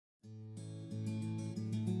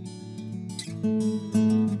En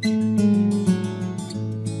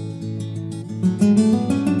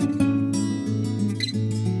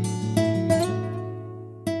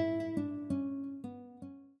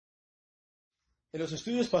los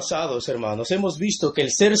estudios pasados, hermanos, hemos visto que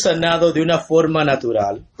el ser sanado de una forma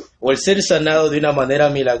natural o el ser sanado de una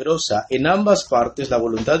manera milagrosa, en ambas partes la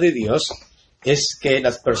voluntad de Dios es que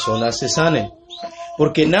las personas se sanen.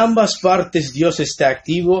 Porque en ambas partes Dios está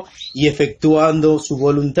activo y efectuando su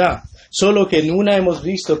voluntad. Solo que en una hemos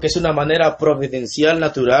visto que es una manera providencial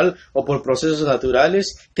natural o por procesos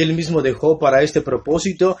naturales que Él mismo dejó para este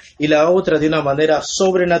propósito, y la otra de una manera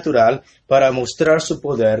sobrenatural para mostrar su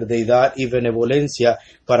poder, deidad y benevolencia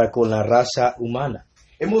para con la raza humana.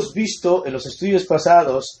 Hemos visto en los estudios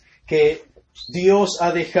pasados que Dios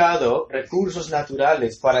ha dejado recursos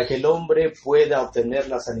naturales para que el hombre pueda obtener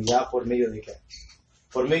la sanidad por medio de ¿qué?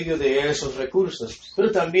 Por medio de esos recursos.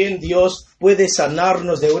 Pero también Dios puede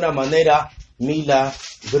sanarnos de una manera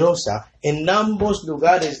milagrosa. En ambos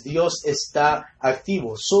lugares Dios está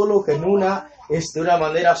activo, solo que en una es de una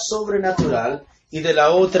manera sobrenatural y de la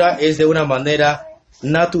otra es de una manera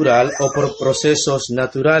natural o por procesos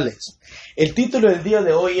naturales. El título del día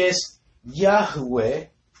de hoy es Yhwh,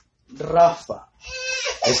 Rafa.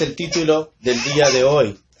 Es el título del día de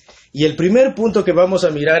hoy. Y el primer punto que vamos a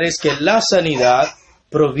mirar es que la sanidad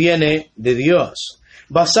proviene de Dios.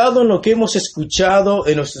 Basado en lo que hemos escuchado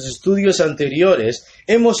en nuestros estudios anteriores,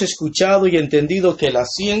 hemos escuchado y entendido que la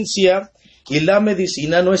ciencia y la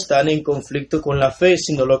medicina no están en conflicto con la fe,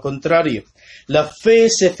 sino lo contrario. La fe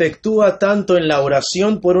se efectúa tanto en la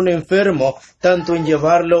oración por un enfermo, tanto en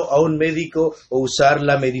llevarlo a un médico o usar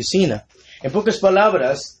la medicina. En pocas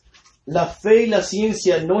palabras, la fe y la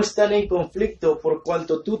ciencia no están en conflicto por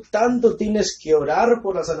cuanto tú tanto tienes que orar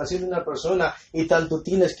por la sanación de una persona y tanto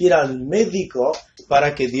tienes que ir al médico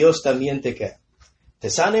para que Dios también te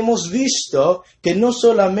sane. Hemos visto que no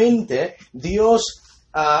solamente Dios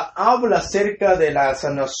habla acerca de la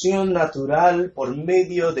sanación natural por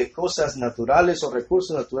medio de cosas naturales o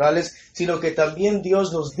recursos naturales, sino que también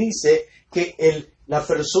Dios nos dice que la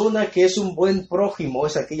persona que es un buen prójimo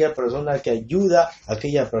es aquella persona que ayuda a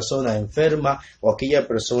aquella persona enferma o aquella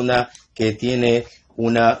persona que tiene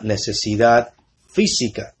una necesidad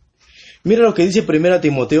física. Mira lo que dice 1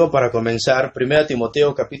 Timoteo para comenzar, 1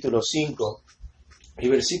 Timoteo capítulo 5 y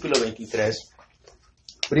versículo 23.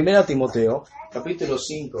 1 Timoteo capítulo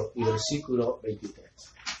 5 y versículo 23.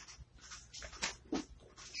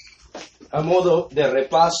 A modo de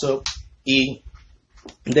repaso y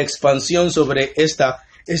de expansión sobre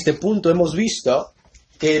este punto, hemos visto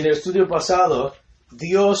que en el estudio pasado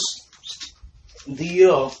Dios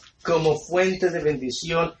dio como fuente de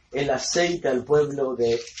bendición el aceite al pueblo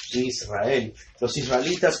de Israel. Los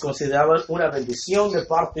israelitas consideraban una bendición de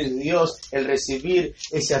parte de Dios el recibir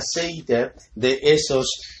ese aceite de esos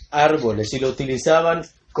árboles y lo utilizaban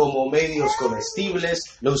como medios comestibles,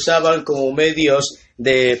 lo usaban como medios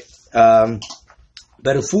de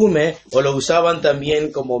perfume o lo usaban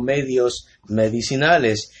también como medios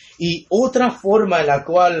medicinales. Y otra forma en la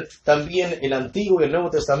cual también el Antiguo y el Nuevo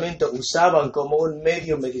Testamento usaban como un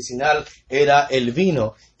medio medicinal era el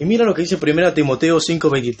vino. Y mira lo que dice 1 Timoteo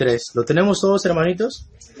 5:23. ¿Lo tenemos todos, hermanitos?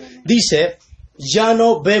 Dice, ya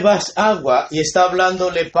no bebas agua, y está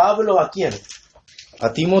hablándole Pablo ¿a quién?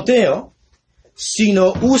 A Timoteo,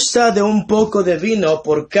 sino usa de un poco de vino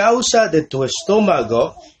por causa de tu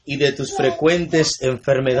estómago y de tus frecuentes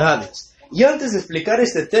enfermedades. Y antes de explicar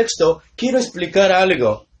este texto, quiero explicar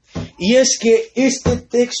algo. Y es que este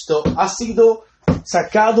texto ha sido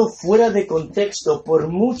sacado fuera de contexto por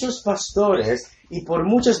muchos pastores y por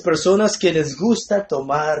muchas personas que les gusta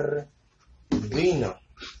tomar vino.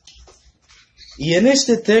 Y en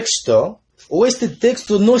este texto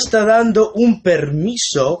no está dando un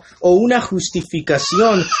permiso o una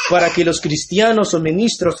justificación para que los cristianos o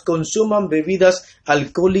ministros consuman bebidas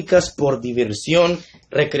alcohólicas por diversión,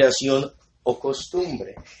 recreación o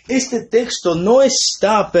costumbre. Este texto no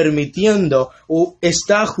está permitiendo o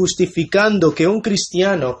está justificando que un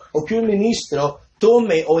cristiano o que un ministro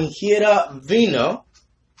tome o ingiera vino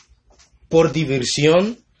por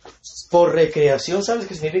diversión, por recreación. ¿Sabes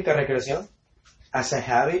qué significa recreación? As a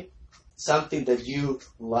habit. Something that you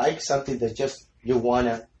like, something that just you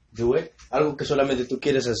wanna do it, algo que solamente tú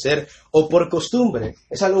quieres hacer, o por costumbre,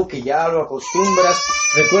 es algo que ya lo acostumbras.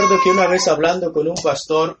 Recuerdo que una vez hablando con un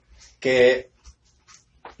pastor que,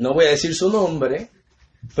 no voy a decir su nombre,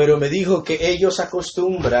 pero me dijo que ellos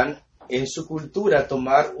acostumbran en su cultura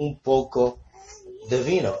tomar un poco de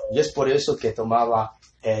vino, y es por eso que tomaba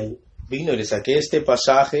el vino. Y le saqué este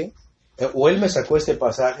pasaje, o él me sacó este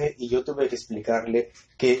pasaje, y yo tuve que explicarle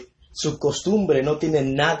que su costumbre no tiene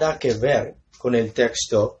nada que ver con el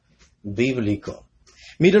texto bíblico.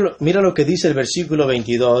 Mira lo que dice el versículo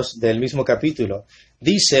 22 del mismo capítulo.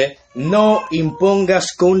 Dice, no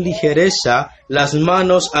impongas con ligereza las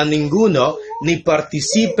manos a ninguno, ni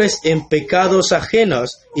participes en pecados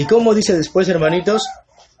ajenos. ¿Y cómo dice después, hermanitos?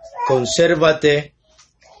 Consérvate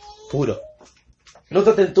puro.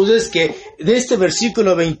 Nótate entonces que de este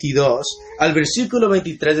versículo 22 al versículo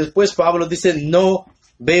 23, después Pablo dice, no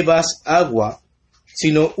bebas agua,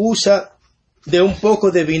 sino usa de un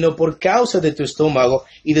poco de vino por causa de tu estómago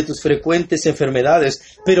y de tus frecuentes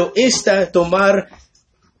enfermedades. Pero tomar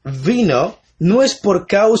vino no es por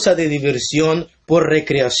causa de diversión, por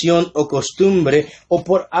recreación o costumbre o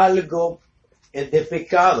por algo de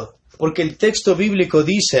pecado. Porque el texto bíblico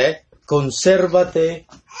dice, consérvate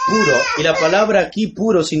puro. Y la palabra aquí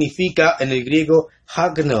puro significa en el griego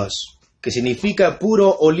hagnos, que significa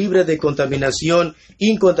puro o libre de contaminación,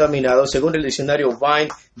 incontaminado. Según el diccionario Vine,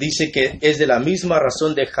 dice que es de la misma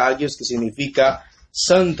razón de hagios, que significa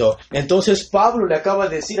santo. Entonces Pablo le acaba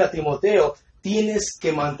de decir a Timoteo, tienes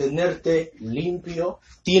que mantenerte limpio,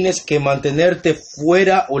 tienes que mantenerte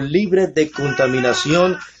fuera o libre de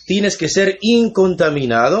contaminación, tienes que ser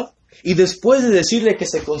incontaminado. Y después de decirle que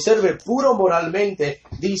se conserve puro moralmente,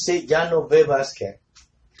 dice, ya no bebas ¿qué?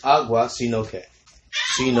 Agua, sino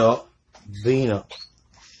vino.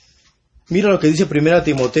 Mira lo que dice 1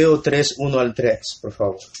 Timoteo 3, 1 al 3, por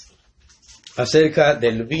favor. Acerca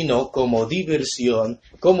del vino como diversión,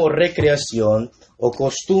 como recreación, o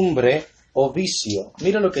costumbre, o vicio.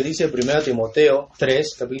 Mira lo que dice 1 Timoteo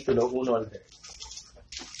 3, capítulo 1 al 3.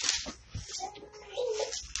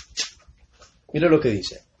 Mira lo que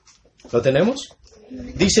dice. ¿Lo tenemos?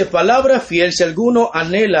 Dice, palabra fiel, si alguno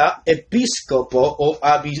anhela episcopo o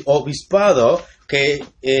obispado, que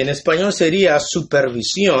en español sería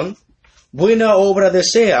supervisión, buena obra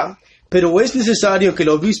desea, pero es necesario que el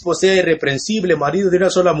obispo sea irreprensible, marido de una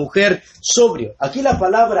sola mujer, sobrio. Aquí la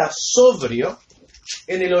palabra sobrio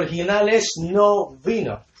en el original es no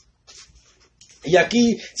vino. Y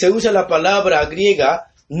aquí se usa la palabra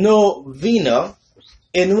griega no vino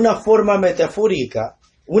en una forma metafórica.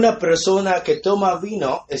 Una persona que toma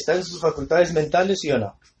vino está en sus facultades mentales, ¿sí o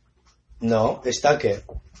no? No, está ¿qué?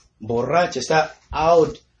 Borracha, está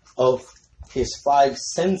out of his five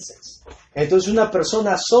senses. Entonces una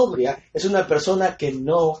persona sobria es una persona que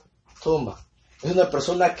no toma. Es una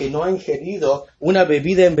persona que no ha ingerido una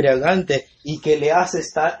bebida embriagante y que le hace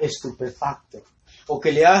estar estupefacto, o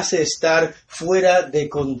que le hace estar fuera de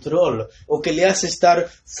control, o que le hace estar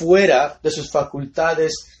fuera de sus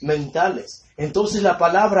facultades mentales. Entonces la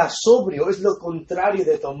palabra sobrio es lo contrario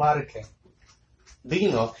de tomar ¿qué?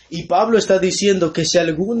 Vino. Y Pablo está diciendo que si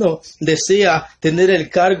alguno desea tener el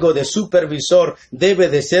cargo de supervisor, debe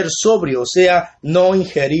de ser sobrio, o sea, no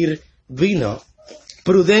ingerir vino.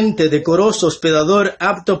 Prudente, decoroso, hospedador,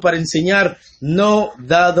 apto para enseñar, no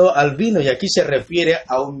dado al vino. Y aquí se refiere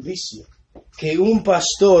a un vicio. Que un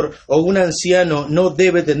pastor o un anciano no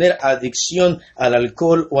debe tener adicción al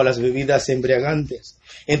alcohol o a las bebidas embriagantes.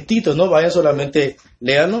 En Tito, no vayan solamente,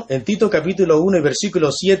 léanlo, en Tito capítulo 1 y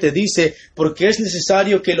versículo 7 dice, porque es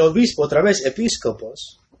necesario que el obispo, otra vez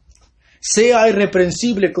episcopos, sea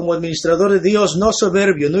irreprensible como administrador de Dios, no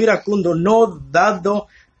soberbio, no iracundo, no dado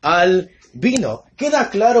al vino. Queda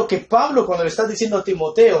claro que Pablo, cuando le está diciendo a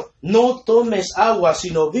Timoteo, no tomes agua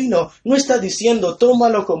sino vino, no está diciendo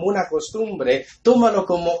tómalo como una costumbre, tómalo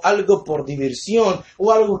como algo por diversión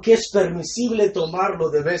o algo que es permisible tomarlo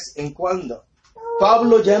de vez en cuando.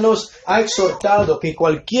 Pablo ya nos ha exhortado que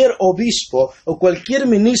cualquier obispo o cualquier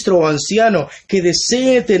ministro o anciano que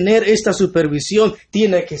desee tener esta supervisión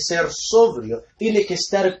tiene que ser sobrio, tiene que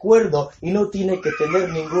estar cuerdo y no tiene que tener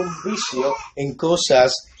ningún vicio en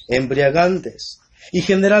cosas embriagantes. Y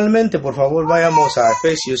generalmente, por favor, vayamos a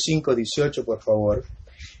Efesios 5, 18, por favor.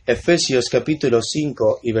 Efesios capítulo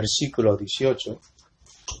 5 y versículo 18.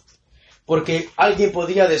 Porque alguien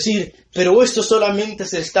podría decir, pero esto solamente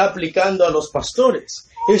se está aplicando a los pastores.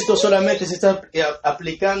 Esto solamente se está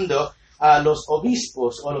aplicando a los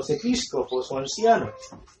obispos o a los episcopos o ancianos.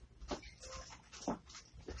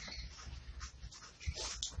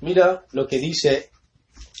 Mira lo que dice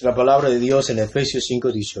la palabra de Dios en Efesios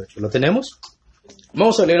 5, 18. ¿Lo tenemos?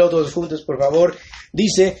 Vamos a leerlo todos juntos, por favor.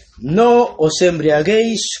 Dice, no os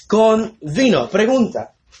embriaguéis con vino.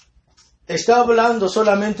 Pregunta, ¿está hablando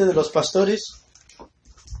solamente de los pastores?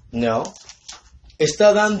 No.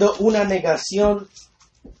 Está dando una negación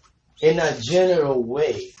en a general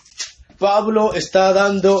way. Pablo está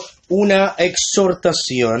dando una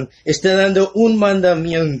exhortación, está dando un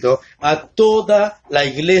mandamiento a toda la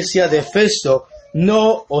iglesia de Efeso.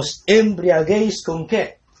 No os embriaguéis con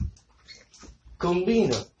 ¿qué? Con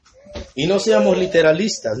vino. Y no seamos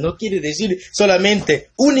literalistas, no quiere decir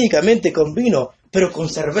solamente, únicamente con vino, pero con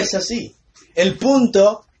cerveza sí. El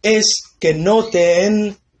punto es que no te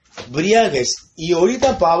embriagues. Y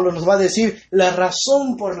ahorita Pablo nos va a decir la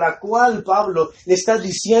razón por la cual Pablo le está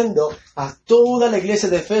diciendo a toda la iglesia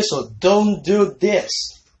de Efeso, don't do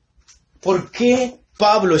this. ¿Por qué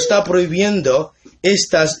Pablo está prohibiendo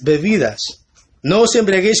estas bebidas? No os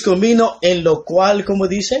embriaguéis con vino, en lo cual, como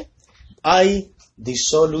dice, hay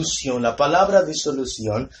disolución. La palabra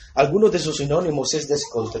disolución, algunos de sus sinónimos es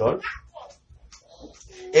descontrol,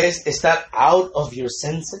 es estar out of your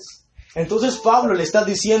senses. Entonces Pablo le está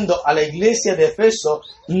diciendo a la iglesia de Efeso,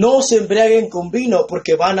 no se embriaguen con vino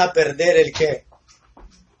porque van a perder el qué.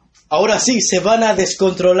 Ahora sí, se van a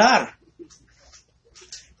descontrolar.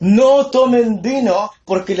 No tomen vino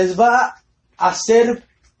porque les va a hacer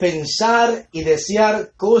pensar y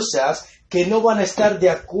desear cosas que no van a estar de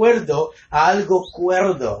acuerdo a algo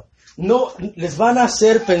cuerdo. No les van a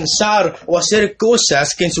hacer pensar o hacer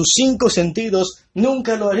cosas que en sus 5 sentidos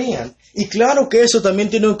nunca lo harían. Y claro que eso también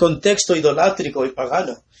tiene un contexto idolátrico y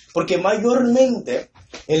pagano, porque mayormente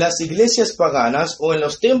en las iglesias paganas o en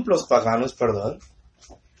los templos paganos,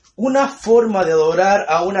 una forma de adorar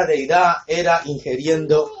a una deidad era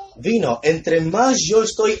ingiriendo vino. Entre más yo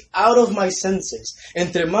estoy out of my senses,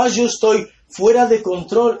 entre más yo estoy fuera de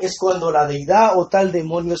control, es cuando la deidad o tal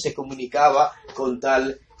demonio se comunicaba con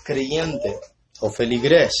tal creyente o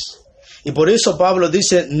feligrés. Y por eso Pablo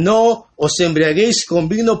dice, no os embriaguéis con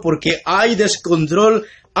vino porque hay descontrol.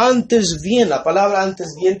 Antes bien, la palabra antes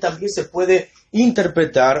bien también se puede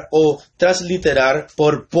interpretar o transliterar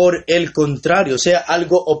por el contrario, o sea,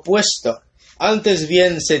 algo opuesto. Antes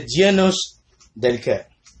bien, sed llenos del ¿qué?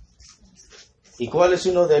 ¿Y cuál es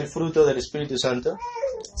uno del fruto del Espíritu Santo?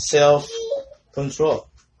 Self-control,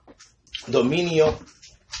 dominio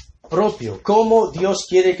propio. ¿Cómo Dios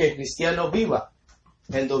quiere que el cristiano viva?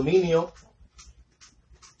 En dominio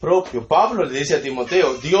propio. Pablo le dice a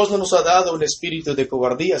Timoteo, Dios no nos ha dado un espíritu de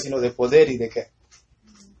cobardía, sino de poder y de ¿qué?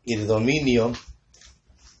 Y de dominio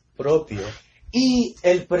propio. Y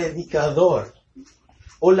el predicador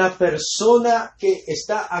o la persona que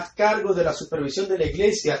está a cargo de la supervisión de la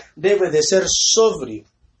iglesia debe de ser sobrio.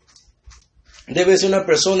 Debe ser una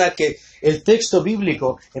persona que el texto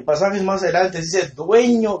bíblico, en pasajes más adelante, dice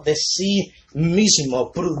dueño de sí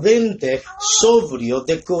mismo, prudente, sobrio,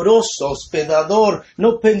 decoroso, hospedador,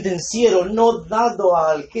 no pendenciero, no dado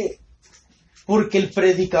al qué. Porque el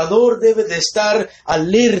predicador debe de estar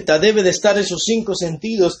alerta, debe de estar en sus 5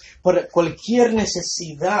 sentidos para cualquier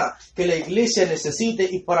necesidad que la iglesia necesite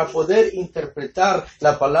y para poder interpretar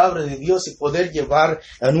la palabra de Dios y poder llevar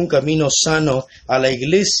en un camino sano a la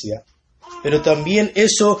iglesia. Pero también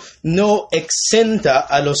eso no exenta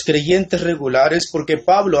a los creyentes regulares, porque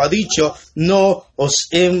Pablo ha dicho, no os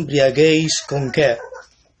embriaguéis ¿con qué?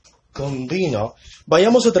 Con vino.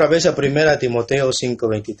 Vayamos otra vez a 1 Timoteo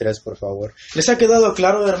 5:23, por favor. ¿Les ha quedado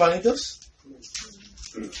claro, hermanitos?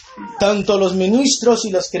 Tanto los ministros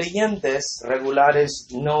y los creyentes regulares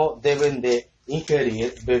no deben de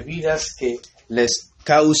ingerir bebidas que les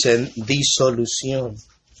causen disolución.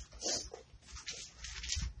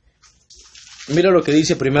 Mira lo que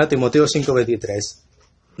dice 1 Timoteo 5:23.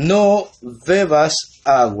 No bebas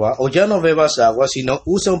agua, o ya no bebas agua, sino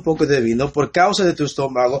usa un poco de vino por causa de tu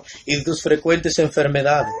estómago y de tus frecuentes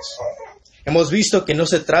enfermedades. Hemos visto que no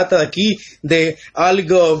se trata aquí de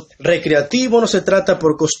algo recreativo, no se trata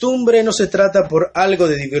por costumbre, no se trata por algo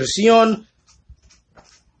de diversión,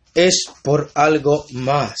 es por algo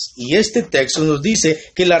más. Y este texto nos dice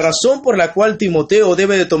que la razón por la cual Timoteo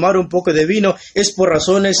debe de tomar un poco de vino es por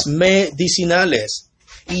razones medicinales.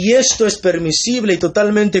 Y esto es permisible y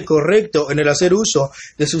totalmente correcto en el hacer uso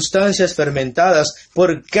de sustancias fermentadas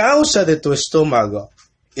por causa de tu estómago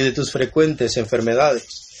y de tus frecuentes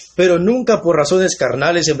enfermedades, pero nunca por razones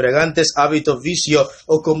carnales, embriagantes, hábito, vicio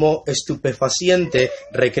o como estupefaciente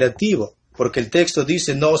recreativo. Porque el texto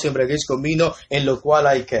dice, no os embriaguéis con vino, en lo cual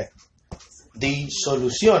hay ¿qué?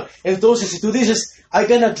 Disolución. Entonces, si tú dices, I'm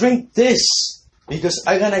gonna drink this because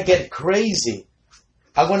I'm gonna get crazy,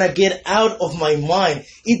 I'm gonna get out of my mind,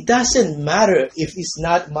 it doesn't matter if it's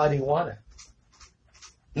not marijuana.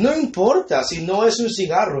 No importa si no es un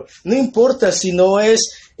cigarro, no importa si no es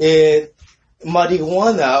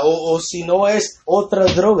marihuana o si no es otra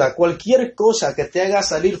droga, cualquier cosa que te haga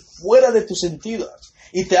salir fuera de tus sentidos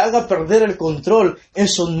y te haga perder el control,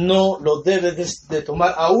 eso no lo debes de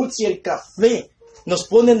tomar. Aun si el café nos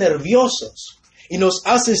pone nerviosos y nos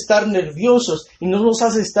hace estar nerviosos y no nos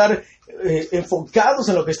hace estar enfocados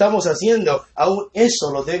en lo que estamos haciendo, aún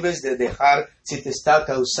eso lo debes de dejar si te está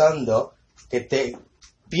causando que te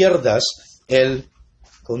pierdas el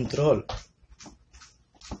control.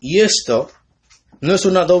 Y esto no es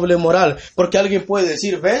una doble moral, porque alguien puede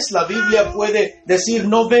decir, ¿ves? La Biblia puede decir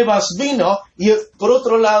no bebas vino, y por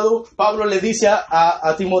otro lado, Pablo le dice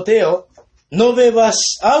a Timoteo, no bebas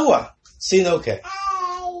agua, sino que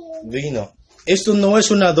vino. Esto no es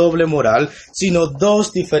una doble moral, sino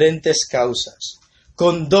dos diferentes causas,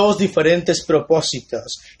 con dos diferentes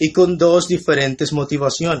propósitos y con dos diferentes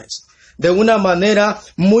motivaciones. De una manera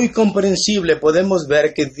muy comprensible podemos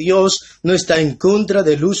ver que Dios no está en contra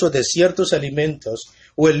del uso de ciertos alimentos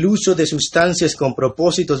o el uso de sustancias con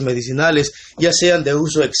propósitos medicinales, ya sean de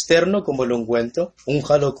uso externo como el ungüento,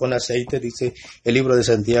 únjalo con aceite, dice el libro de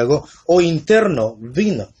Santiago, o interno,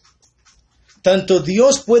 vino. Tanto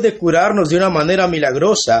Dios puede curarnos de una manera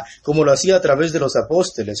milagrosa, como lo hacía a través de los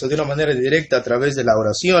apóstoles, o de una manera directa a través de la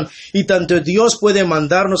oración, y tanto Dios puede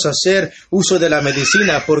mandarnos a hacer uso de la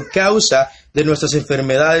medicina por causa de nuestras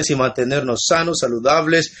enfermedades y mantenernos sanos,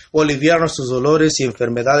 saludables, o aliviar nuestros dolores y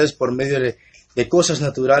enfermedades por medio de cosas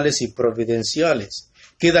naturales y providenciales.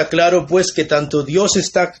 Queda claro, pues, que tanto Dios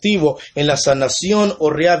está activo en la sanación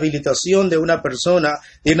o rehabilitación de una persona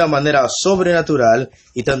de una manera sobrenatural,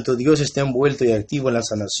 y tanto Dios está envuelto y activo en la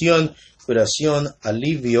sanación, curación,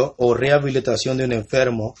 alivio o rehabilitación de un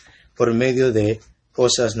enfermo por medio de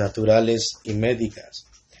cosas naturales y médicas.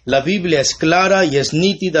 La Biblia es clara y es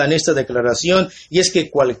nítida en esta declaración, y es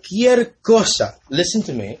que cualquier cosa, listen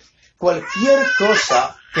to me, cualquier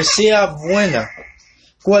cosa que sea buena,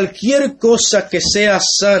 cualquier cosa que sea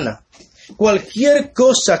sana, cualquier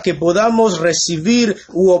cosa que podamos recibir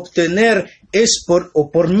u obtener es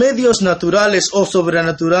por medios naturales o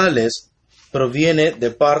sobrenaturales, proviene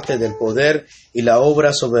de parte del poder y la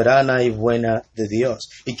obra soberana y buena de Dios.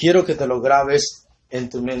 Y quiero que te lo grabes en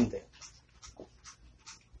tu mente.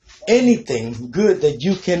 Anything good that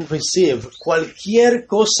you can receive, cualquier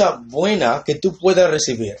cosa buena que tú puedas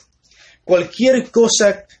recibir, cualquier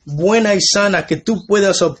cosa buena y sana que tú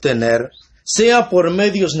puedas obtener, sea por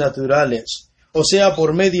medios naturales o sea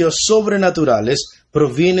por medios sobrenaturales,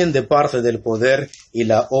 provienen de parte del poder y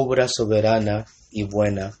la obra soberana y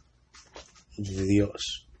buena de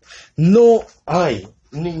Dios. No hay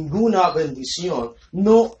ninguna bendición,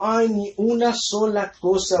 no hay ni una sola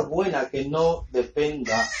cosa buena que no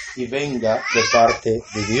dependa y venga de parte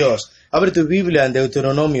de Dios. Abre tu Biblia en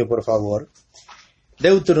Deuteronomio, por favor.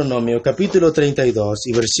 Deuteronomio, capítulo 32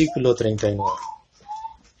 y versículo 39.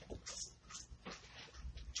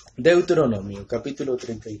 Deuteronomio, capítulo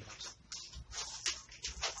 32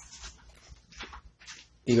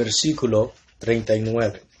 y versículo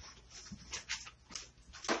 39.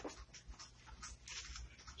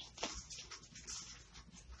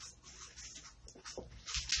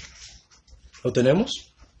 ¿Lo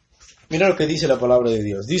tenemos? Mira lo que dice la palabra de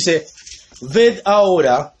Dios. Dice, ved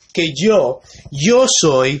ahora que yo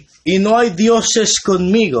soy y no hay dioses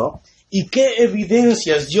conmigo. ¿Y qué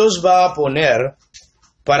evidencias Dios va a poner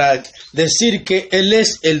para decir que Él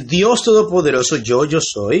es el Dios Todopoderoso? Yo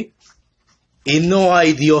soy y no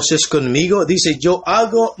hay dioses conmigo. Dice, yo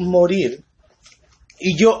hago morir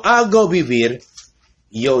y yo hago vivir,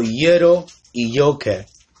 yo hiero y yo ¿qué?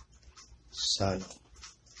 Sano.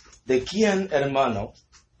 ¿De quién, hermano,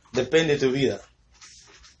 depende tu vida?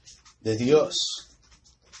 De Dios.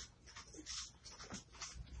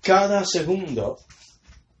 Cada segundo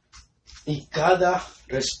y cada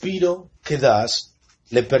respiro que das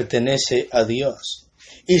le pertenece a Dios.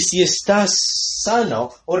 Y si estás sano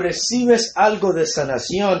o recibes algo de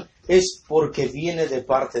sanación, es porque viene de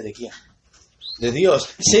parte de ¿quién? De Dios.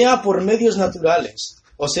 Sea por medios naturales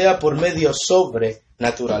o sea por medios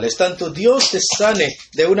sobrenaturales. Tanto Dios te sane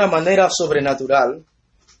de una manera sobrenatural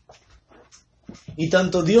y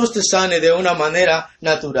tanto Dios te sane de una manera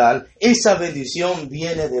natural, esa bendición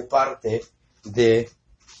viene de parte de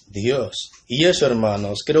Dios. Y eso,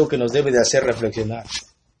 hermanos, creo que nos debe de hacer reflexionar.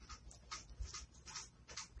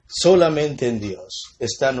 Solamente en Dios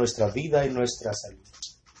está nuestra vida y nuestra salud.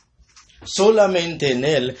 Solamente en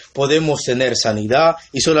Él podemos tener sanidad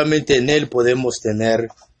y solamente en Él podemos tener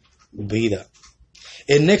vida.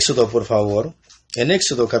 En Éxodo, por favor, en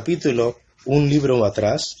Éxodo capítulo, un libro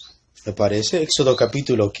atrás, me parece, Éxodo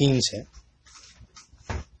capítulo 15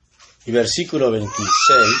 y versículo 26.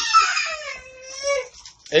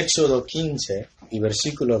 Éxodo 15 y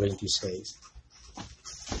versículo 26.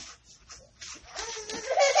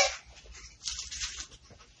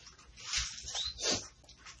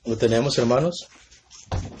 ¿Lo tenemos, hermanos?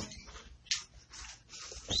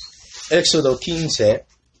 Éxodo 15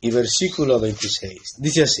 y versículo 26.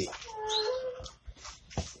 Dice así.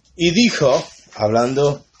 Y dijo,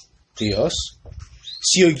 hablando Dios,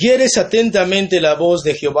 si oyeres atentamente la voz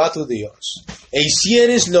de Jehová tu Dios, e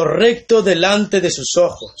hicieres lo recto delante de sus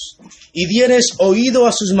ojos, y dieres oído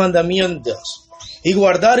a sus mandamientos, y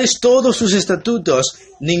guardares todos sus estatutos,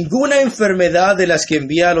 ninguna enfermedad de las que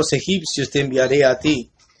envía a los egipcios te enviaré a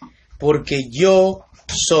ti, porque yo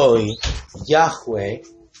soy Yhwh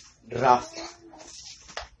Rafa.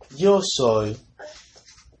 Yo soy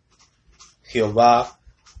Jehová,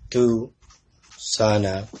 tu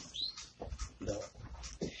sanador.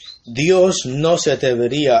 Dios no se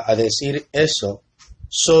atrevería a decir eso,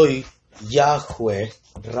 soy Yhwh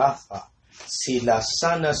Rafa, si la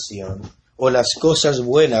sanación o las cosas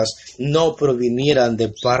buenas no provinieran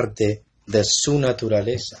de parte de su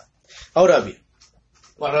naturaleza. Ahora bien,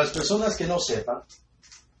 para las personas que no sepan,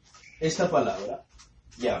 esta palabra,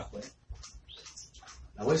 Yhwh,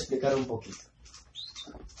 la voy a explicar un poquito.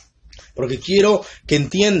 Porque quiero que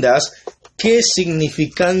entiendas qué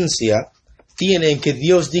significancia tiene que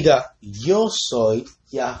Dios diga, yo soy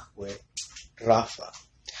Yhwh Rafa.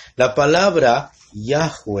 La palabra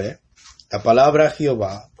Yhwh, la palabra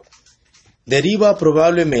Jehová, deriva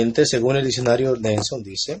probablemente, según el diccionario Nelson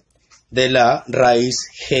dice, de la raíz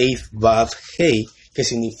Hei Vav Hei, que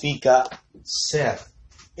significa ser.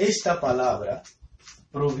 Esta palabra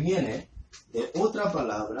proviene de otra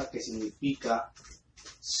palabra que significa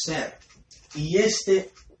ser. Y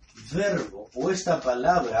este verbo o esta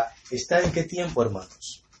palabra está ¿en qué tiempo,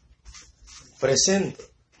 hermanos? Presente.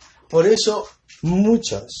 Por eso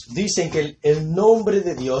muchos dicen que el nombre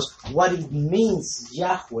de Dios, what it means,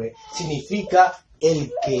 Yhwh, significa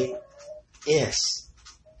el que es.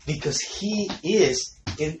 Because he is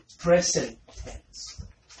in present tense.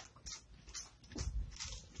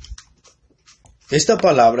 Esta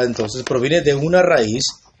palabra entonces proviene de una raíz,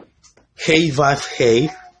 Hei Vav Hei,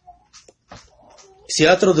 se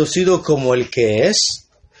ha traducido como el que es,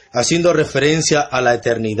 haciendo referencia a la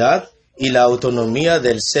eternidad y la autonomía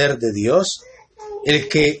del ser de Dios, el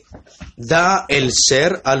que da el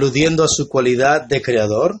ser, aludiendo a su cualidad de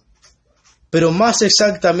creador, pero más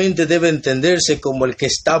exactamente debe entenderse como el que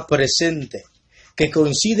está presente, que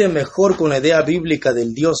coincide mejor con la idea bíblica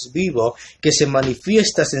del Dios vivo, que se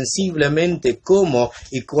manifiesta sensiblemente como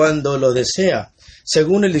y cuando lo desea.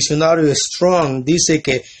 Según el diccionario Strong, dice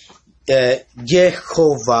que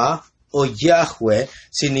Jehová o Yhwh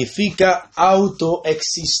significa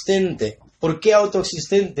autoexistente. ¿Por qué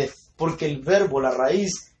autoexistente? Porque el verbo, la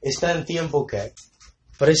raíz, está en tiempo ¿qué?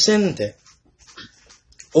 Presente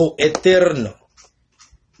o eterno.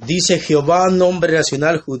 Dice Jehová, nombre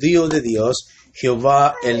nacional judío de Dios,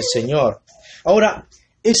 Jehová el Señor. Ahora,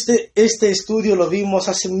 este estudio lo vimos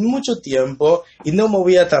hace mucho tiempo y no me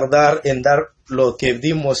voy a tardar en dar lo que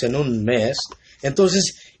vimos en un mes.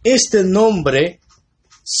 Entonces, este nombre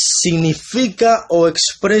significa o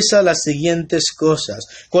expresa las siguientes cosas.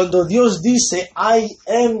 Cuando Dios dice, I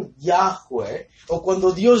am Yhwh, o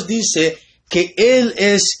cuando Dios dice que Él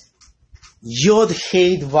es Yod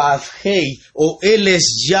Hei Vav Hei, o Él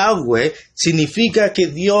es Yahweh, significa que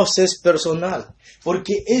Dios es personal.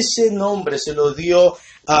 Porque ese nombre se lo dio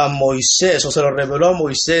a Moisés, o se lo reveló a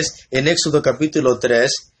Moisés en Éxodo capítulo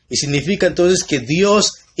 3, y significa entonces que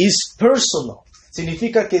Dios es personal.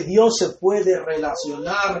 Significa que Dios se puede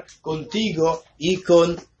relacionar contigo y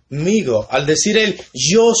conmigo. Al decir Él,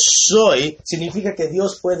 yo soy, significa que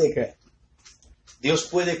Dios puede ¿qué? Dios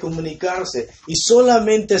puede comunicarse. Y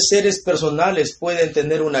solamente seres personales pueden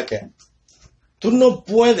tener una ¿qué? Tú no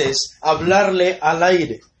puedes hablarle al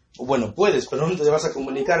aire. Bueno, puedes, pero no te vas a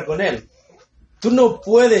comunicar con Él. Tú no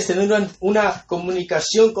puedes tener una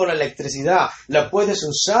comunicación con la electricidad. La puedes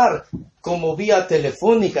usar como vía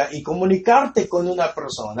telefónica y comunicarte con una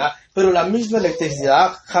persona, pero la misma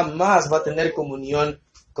electricidad jamás va a tener comunión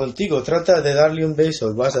contigo. Trata de darle un beso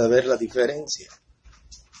y vas a ver la diferencia.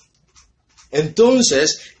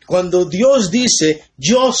 Entonces, cuando Dios dice,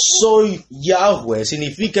 yo soy Yahweh,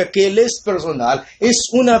 significa que Él es personal, es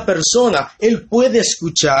una persona. Él puede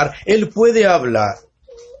escuchar, Él puede hablar.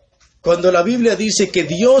 Cuando la Biblia dice que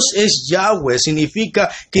Dios es Yahweh,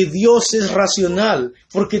 significa que Dios es racional,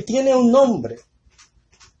 porque tiene un nombre.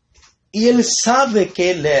 Y Él sabe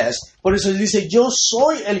que Él es. Por eso Él dice, yo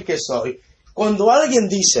soy el que soy. Cuando alguien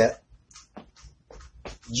dice,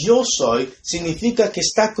 yo soy, significa que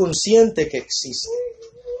está consciente que existe.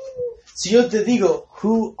 Si yo te digo,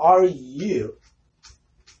 who are you?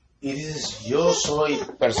 Y dices, yo soy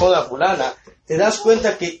persona fulana, te das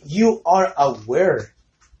cuenta que you are aware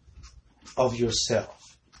of yourself.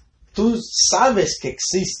 Tú sabes que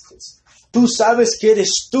existes. Tú sabes que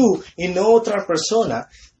eres tú y no otra persona.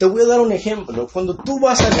 Te voy a dar un ejemplo. Cuando tú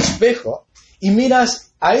vas al espejo y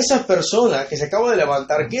miras a esa persona que se acaba de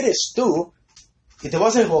levantar, que eres tú y te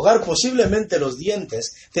vas a enjuagar posiblemente los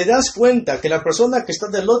dientes, te das cuenta que la persona que está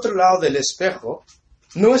del otro lado del espejo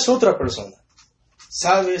no es otra persona.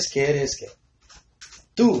 Sabes que eres ¿qué?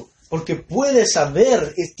 Tú, porque puedes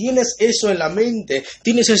saber, tienes eso en la mente,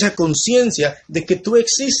 tienes esa conciencia de que tú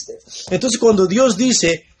existes. Entonces cuando Dios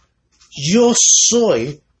dice, yo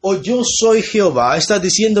soy, o yo soy Jehová, está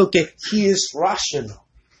diciendo que He is rational,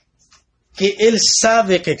 que Él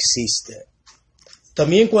sabe que existe.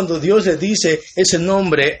 También cuando Dios le dice ese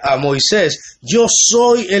nombre a Moisés, yo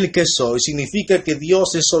soy el que soy, significa que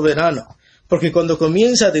Dios es soberano. Porque cuando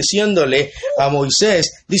comienza diciéndole a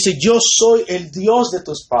Moisés, dice, yo soy el Dios de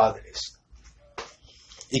tus padres.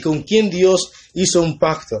 ¿Y con quién Dios hizo un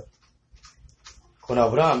pacto? Con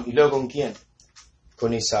Abraham. ¿Y luego con quién?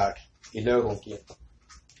 Con Isaac. ¿Y luego con quién?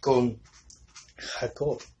 Con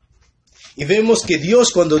Jacob. Y vemos que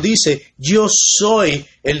Dios cuando dice, yo soy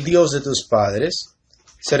el Dios de tus padres,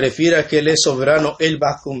 se refiere a que Él es soberano, Él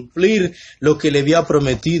va a cumplir lo que le había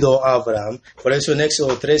prometido a Abraham. Por eso en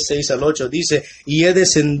Éxodo 3, 6 al 8 dice, y he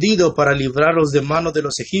descendido para librarlos de mano de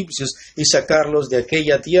los egipcios y sacarlos de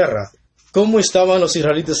aquella tierra. ¿Cómo estaban los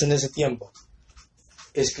israelitas en ese tiempo?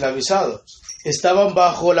 Esclavizados. ¿Estaban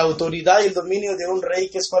bajo la autoridad y el dominio de un rey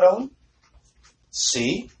que es Faraón?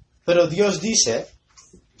 Sí, pero Dios dice,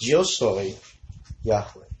 yo soy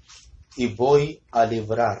Yhwh y voy a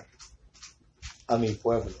librar a mi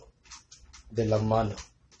pueblo de la mano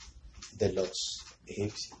de los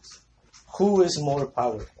egipcios. Who is more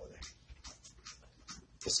powerful?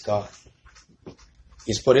 It's God.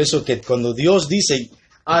 Y es por eso que cuando Dios dice,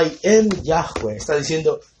 I am Yhwh, está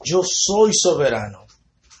diciendo, yo soy soberano.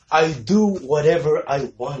 I do whatever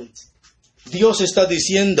I want. Dios está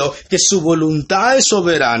diciendo que su voluntad es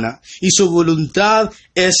soberana y su voluntad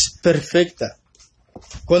es perfecta.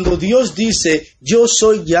 Cuando Dios dice, yo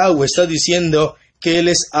soy Yhwh, está diciendo que Él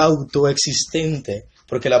es autoexistente,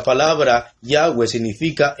 porque la palabra Yhwh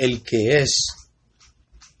significa el que es.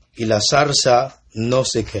 Y la zarza no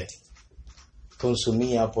sé qué,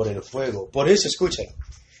 consumía por el fuego. Por eso, escuchen,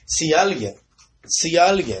 si alguien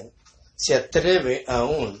se atreve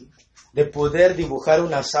aún de poder dibujar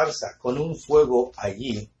una zarza con un fuego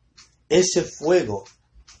allí, ese fuego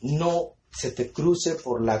no se te cruce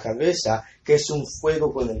por la cabeza que es un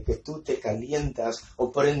fuego con el que tú te calientas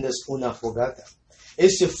o prendes una fogata.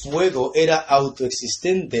 Ese fuego era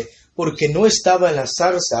autoexistente porque no estaba en la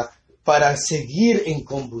zarza para seguir en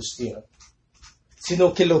combustión,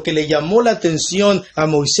 sino que lo que le llamó la atención a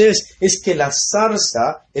Moisés es que la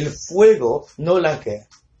zarza, el fuego, no la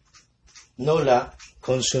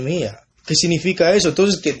consumía. ¿Qué significa eso?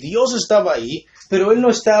 Entonces que Dios estaba ahí, pero Él no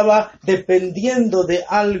estaba dependiendo de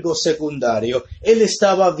algo secundario. Él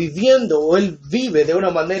estaba viviendo, o Él vive de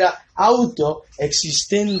una manera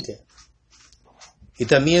autoexistente. Y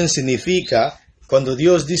también significa, cuando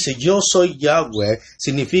Dios dice, yo soy Yhwh,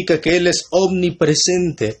 significa que Él es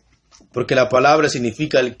omnipresente, porque la palabra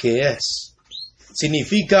significa el que es.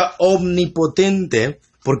 Significa omnipotente,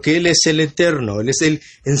 porque Él es el eterno, Él es el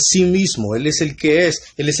en sí mismo, Él es el que es,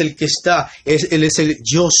 Él es el que está, Él es el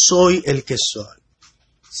yo soy el que soy.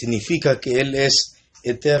 Significa que Él es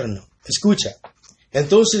eterno. Escucha,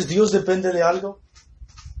 ¿entonces Dios depende de algo?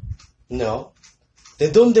 No. ¿De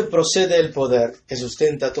dónde procede el poder que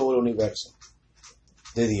sustenta todo el universo?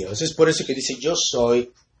 De Dios. Es por eso que dice, yo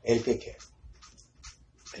soy el que ¿qué?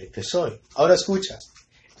 El que soy. Ahora escucha,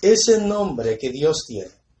 ese nombre que Dios tiene,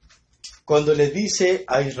 cuando le dice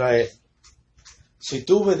a Israel, si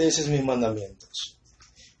tú obedeces mis mandamientos,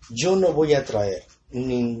 yo no voy a traer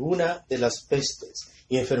ninguna de las pestes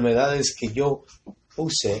y enfermedades que yo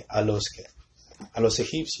puse a los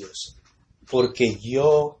egipcios, porque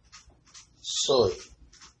yo soy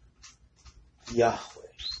Yhwh,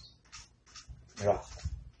 Rafa.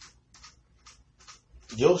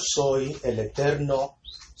 Yo soy el eterno,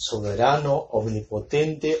 soberano,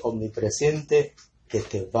 omnipotente, omnipresente, que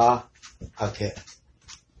te va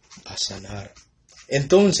a sanar.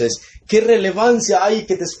 Entonces, ¿qué relevancia hay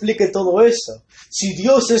que te explique todo eso? Si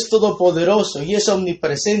Dios es todopoderoso y es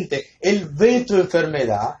omnipresente, Él ve tu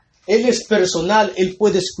enfermedad, Él es personal, Él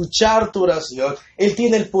puede escuchar tu oración, Él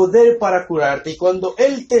tiene el poder para curarte. Y cuando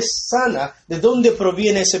Él te sana, ¿de dónde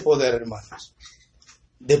proviene ese poder, hermanos?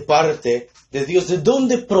 De parte de Dios. ¿De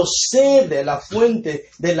dónde procede la fuente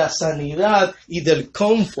de la sanidad y del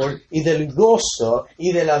confort y del gozo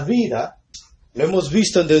y de la vida? Lo hemos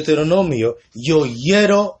visto en Deuteronomio. Yo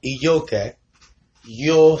hiero y yo ¿qué?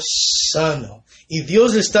 Yo sano. Y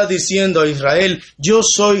Dios le está diciendo a Israel, yo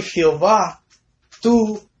soy Jehová,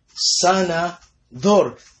 tu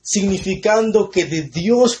sanador, significando que de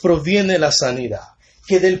Dios proviene la sanidad,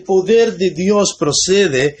 que del poder de Dios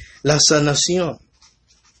procede la sanación.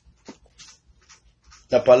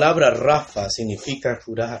 La palabra Rafa significa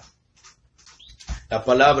curar. La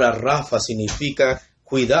palabra Rafa significa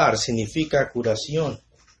cuidar, significa curación.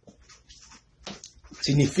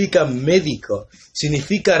 Significa médico,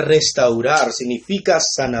 significa restaurar, significa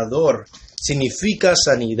sanador, significa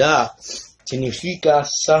sanidad, significa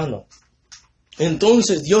sano.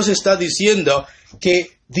 Entonces Dios está diciendo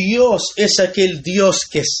que Dios es aquel Dios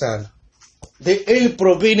que sana. De Él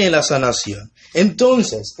proviene la sanación.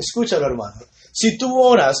 Entonces, escúchalo, hermano. Si tú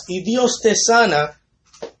oras y Dios te sana,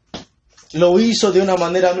 lo hizo de una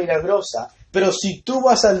manera milagrosa. Pero si tú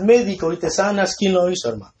vas al médico y te sanas, ¿quién lo hizo,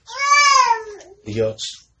 hermano?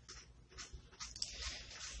 Dios.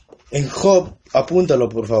 En Job, apúntalo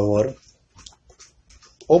por favor.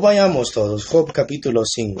 O vayamos todos. Job capítulo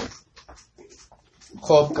 5.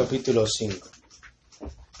 Job capítulo 5.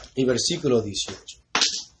 Y versículo 18.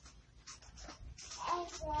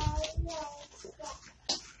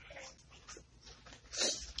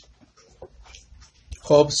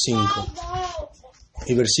 Job 5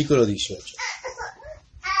 y versículo 18.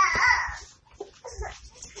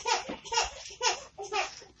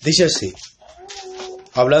 Dice así,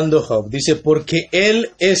 hablando Job, dice, porque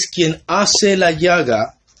Él es quien hace la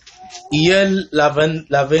llaga y Él la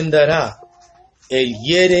vendará. Él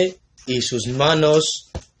hiere y sus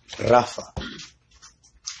manos Rafa.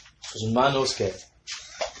 Sus manos que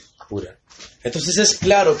curan. Entonces es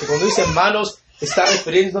claro que cuando dice manos, está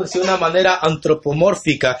refiriéndose de una manera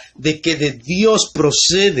antropomórfica de que de Dios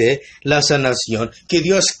procede la sanación, que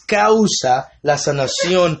Dios causa la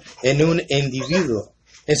sanación en un individuo.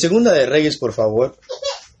 En Segunda de Reyes, por favor,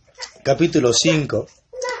 capítulo 5,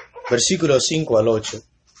 versículos 5 al 8.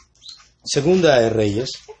 Segunda de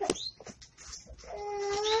Reyes,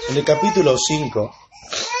 en el capítulo 5,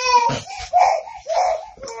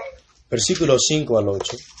 versículos 5 al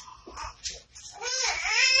 8.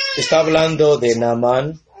 Está hablando de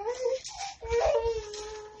Naamán.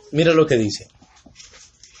 Mira lo que dice.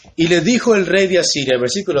 Y le dijo el rey de Asiria,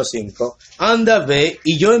 versículo 5, anda, ve,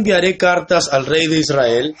 y yo enviaré cartas al rey de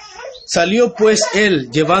Israel. Salió pues él,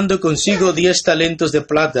 llevando consigo 10 talentos de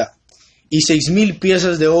plata, y 6,000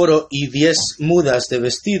 piezas de oro, y 10 mudas de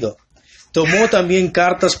vestido. Tomó también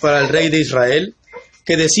cartas para el rey de Israel,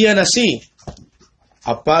 que decían así,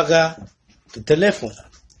 apaga tu teléfono.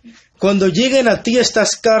 Cuando lleguen a ti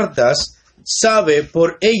estas cartas, sabe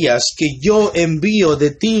por ellas que yo envío de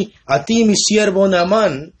ti a ti mi siervo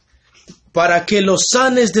Naamán, para que lo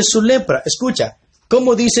sanes de su lepra. Escucha,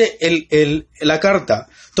 ¿cómo dice la carta?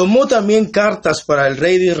 Tomó también cartas para el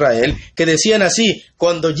rey de Israel, que decían así,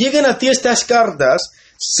 cuando lleguen a ti estas cartas,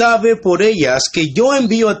 sabe por ellas que yo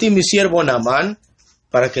envío a ti mi siervo Naamán,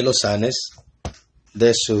 para que lo sanes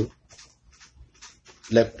de su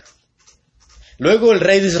lepra. Luego el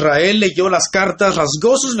rey de Israel leyó las cartas,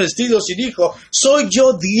 rasgó sus vestidos y dijo, ¿soy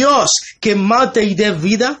yo Dios que mate y dé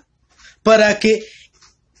vida? Para que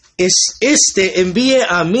envíe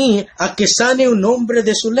a mí a que sane un hombre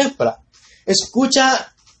de su lepra.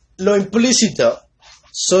 Escucha lo implícito.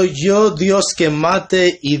 Soy yo Dios que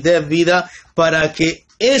mate y dé vida para que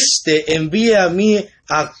envíe a mí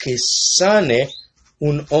a que sane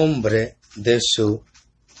un hombre de su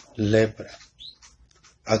lepra.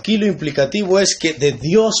 Aquí lo implicativo es que de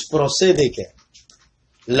Dios procede ¿qué?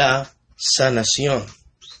 La sanación.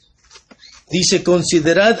 Dice,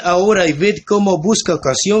 considerad ahora y ved cómo busca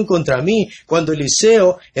ocasión contra mí. Cuando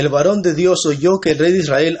Eliseo, el varón de Dios, oyó que el rey de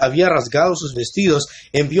Israel había rasgado sus vestidos,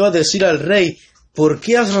 envió a decir al rey, ¿por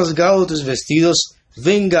qué has rasgado tus vestidos?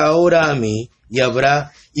 Venga ahora a mí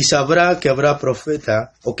y sabrá que habrá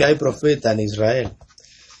profeta o que hay profeta en Israel.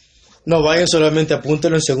 No vayan solamente,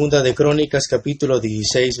 apúntalo en Segunda de Crónicas, capítulo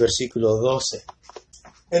 16, versículo 12.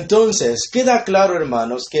 Entonces, queda claro,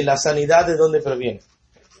 hermanos, que la sanidad ¿de dónde proviene?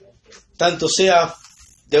 Tanto sea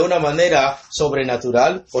de una manera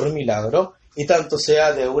sobrenatural, por un milagro, y tanto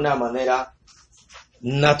sea de una manera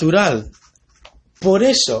natural. Por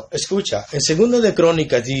eso, escucha, en Segunda de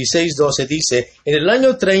Crónicas 16, 12 dice, en el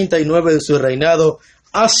año 39 de su reinado,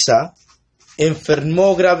 Asa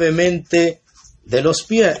enfermó gravemente de los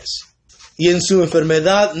pies. Y en su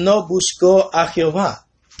enfermedad no buscó a Jehová.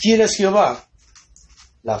 ¿Quién es Jehová?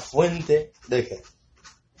 La fuente de ¿qué?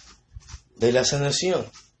 De la sanación.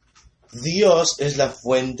 Dios es la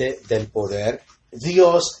fuente del poder.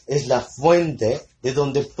 Dios es la fuente de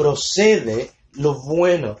donde procede lo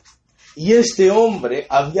bueno. Y este hombre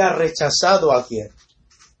había rechazado ¿a quién?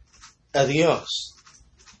 A Dios.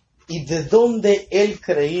 ¿Y de dónde él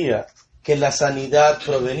creía que la sanidad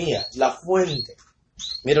provenía? La fuente.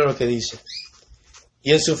 Mira lo que dice.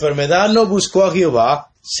 Y en su enfermedad no buscó a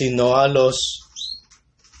Jehová, sino a los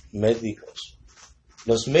médicos.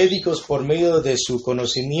 Los médicos, por medio de su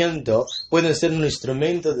conocimiento, pueden ser un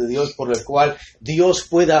instrumento de Dios por el cual Dios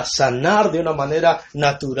pueda sanar de una manera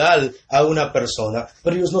natural a una persona,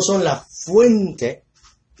 pero ellos no son la fuente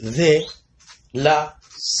de la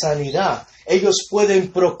sanidad. Ellos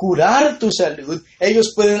pueden procurar tu salud,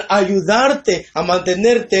 ellos pueden ayudarte a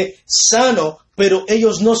mantenerte sano, pero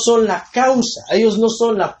ellos no son la causa, ellos no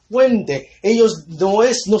son la fuente, ellos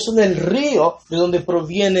no son el río de donde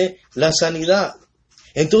proviene la sanidad.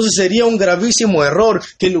 Entonces sería un gravísimo error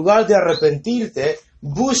que en lugar de arrepentirte,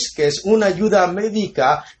 busques una ayuda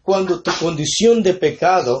médica cuando tu condición de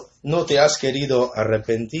pecado no te has querido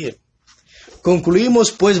arrepentir.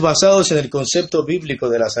 Concluimos pues, basados en el concepto bíblico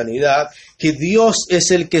de la sanidad, que Dios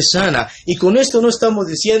es el que sana. Y con esto no estamos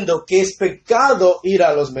diciendo que es pecado ir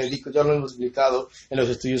a los médicos, ya lo hemos explicado en los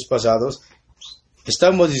estudios pasados.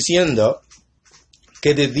 Estamos diciendo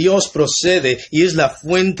que de Dios procede y es la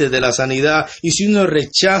fuente de la sanidad. Y si uno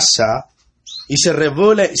rechaza y se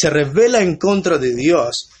revela en contra de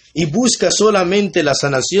Dios y busca solamente la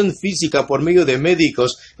sanación física por medio de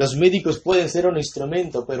médicos, los médicos pueden ser un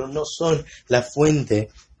instrumento, pero no son la fuente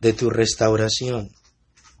de tu restauración.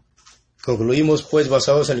 Concluimos pues,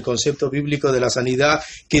 basados en el concepto bíblico de la sanidad,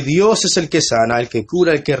 que Dios es el que sana, el que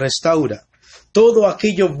cura, el que restaura. Todo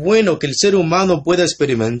aquello bueno que el ser humano pueda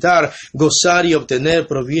experimentar, gozar y obtener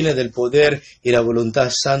proviene del poder y la voluntad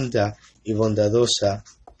santa y bondadosa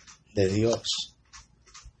de Dios.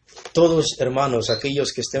 Todos, hermanos,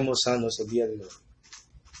 aquellos que estemos sanos el día de hoy,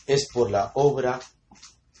 es por la obra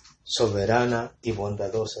soberana y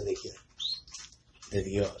bondadosa de ¿quién? De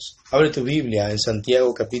Dios. Abre tu Biblia en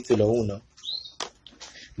Santiago capítulo 1,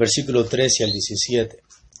 versículo 13 al 17.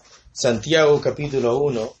 Santiago capítulo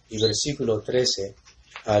 1 y versículo 13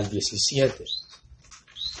 al 17.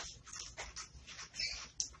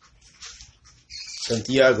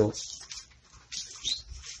 Santiago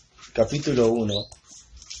capítulo 1,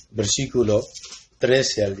 versículo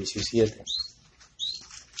 13 al 17.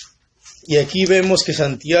 Y aquí vemos que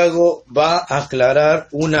Santiago va a aclarar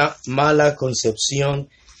una mala concepción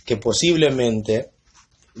que posiblemente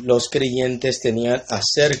los creyentes tenían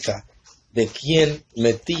acerca de quién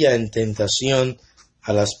metía en tentación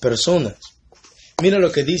a las personas. Mira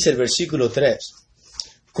lo que dice el versículo 3.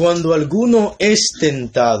 Cuando alguno es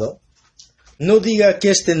tentado, no diga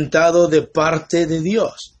que es tentado de parte de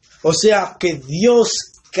Dios. O sea, que Dios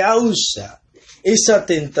causa esa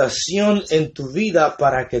tentación en tu vida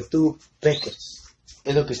para que tú peques.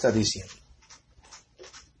 Es lo que está diciendo.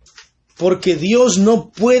 Porque Dios no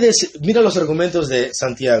puede... Mira los argumentos de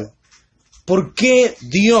Santiago. ¿Por qué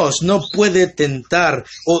Dios no puede tentar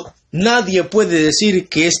o nadie puede decir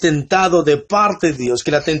que es tentado de parte de Dios,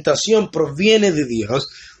 que la tentación proviene de Dios?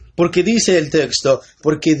 Porque dice el texto,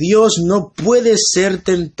 porque Dios no puede ser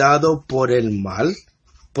tentado por el mal,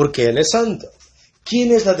 porque Él es santo.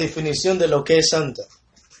 ¿Quién es la definición de lo que es santo?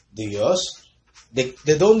 Dios.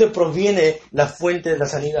 ¿De dónde proviene la fuente de la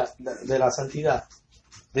sanidad, de la santidad?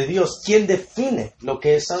 De Dios. ¿Quién define lo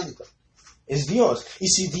que es santo? Es Dios. Y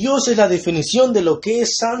si Dios es la definición de lo que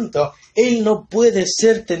es santo, Él no puede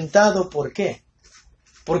ser tentado. ¿Por qué?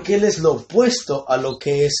 Porque Él es lo opuesto a lo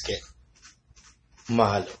que es ¿qué?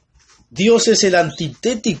 Malo. Dios es el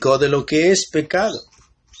antitético de lo que es pecado.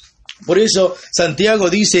 Por eso Santiago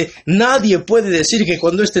dice, nadie puede decir que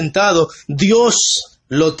cuando es tentado, Dios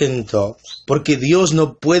lo tentó, porque Dios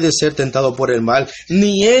no puede ser tentado por el mal,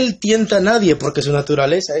 ni Él tienta a nadie, porque su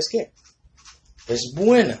naturaleza es ¿qué? Es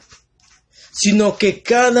buena. Sino que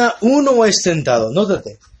cada uno es tentado.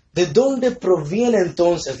 Nótate, ¿de dónde proviene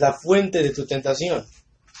entonces la fuente de tu tentación?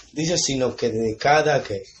 Dice, sino que de cada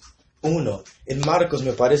 ¿qué? Uno. En Marcos,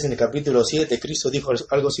 me parece, en el capítulo 7, Cristo dijo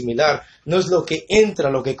algo similar. No es lo que entra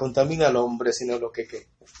lo que contamina al hombre, sino lo que ¿qué?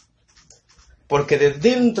 Porque de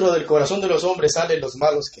dentro del corazón de los hombres salen los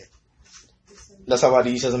malos ¿qué? Las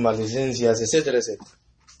avaricias, maldicencias, etcétera, etcétera.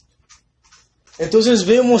 Entonces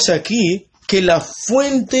vemos aquí que la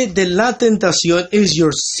fuente de la tentación es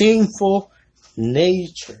your sinful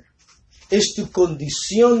nature. Es tu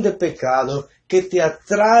condición de pecado que te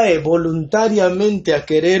atrae voluntariamente a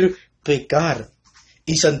querer pecar.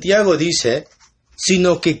 Y Santiago dice,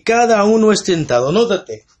 sino que cada uno es tentado.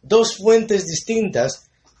 Nótate, dos fuentes distintas.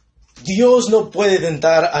 Dios no puede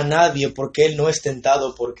tentar a nadie porque Él no es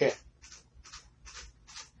tentado. ¿Por qué?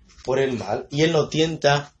 Por el mal. Y Él no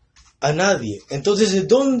tienta a nadie. Entonces, ¿de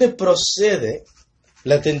dónde procede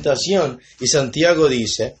la tentación? Y Santiago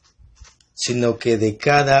dice, sino que de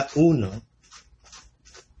cada uno.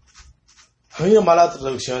 Hay una mala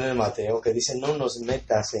traducción en Mateo que dice, no nos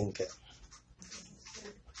metas en qué.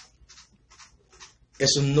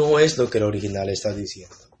 Eso no es lo que el original está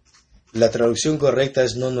diciendo. La traducción correcta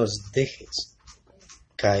es: no nos dejes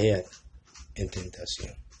caer en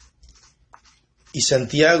tentación. Y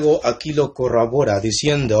Santiago aquí lo corrobora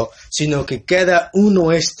diciendo, sino que cada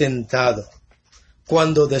uno es tentado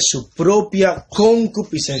cuando de su propia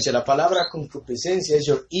concupiscencia, la palabra concupiscencia es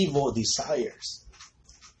your evil desires,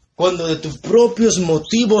 cuando de tus propios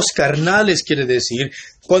motivos carnales, quiere decir,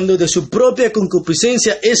 cuando de su propia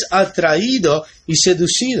concupiscencia es atraído y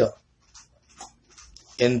seducido.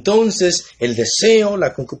 Entonces el deseo,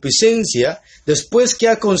 la concupiscencia, después que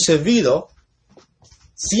ha concebido,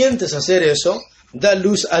 sientes hacer eso, da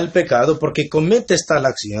luz al pecado porque cometes tal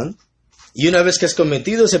acción. Y una vez que has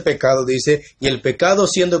cometido ese pecado, dice, y el pecado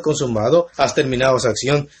siendo consumado, has terminado esa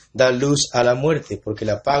acción, da luz a la muerte, porque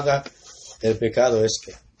la paga del pecado es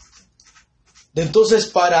que. Entonces,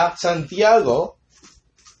 para Santiago,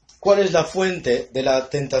 ¿cuál es la fuente de la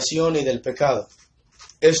tentación y del pecado?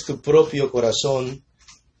 Es tu propio corazón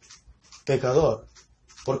pecador,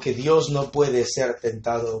 porque Dios no puede ser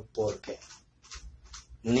tentado por qué,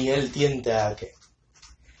 ni Él tienta a qué.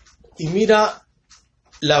 Y mira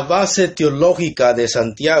la base teológica de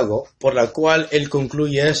Santiago por la cual él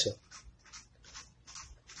concluye eso.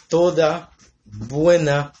 Toda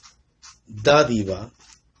buena dádiva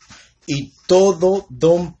y todo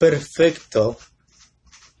don perfecto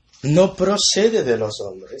no procede de los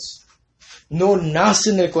hombres, no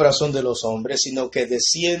nace en el corazón de los hombres, sino que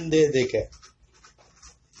desciende ¿de qué?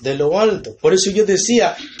 De lo alto. Por eso yo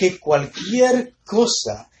decía que cualquier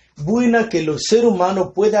cosa buena que el ser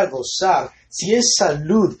humano pueda gozar, si es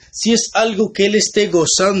salud, si es algo que él esté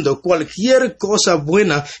gozando, cualquier cosa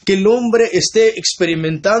buena que el hombre esté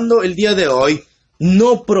experimentando el día de hoy,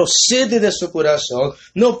 no procede de su corazón,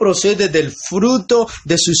 no procede del fruto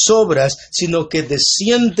de sus obras, sino que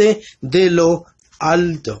desciende de lo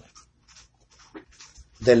alto,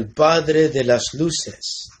 del Padre de las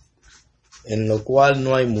luces, en lo cual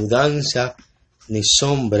no hay mudanza ni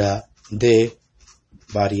sombra de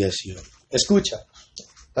variación. Escucha,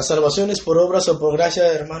 ¿la salvación es por obras o por gracia,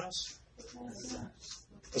 hermanos?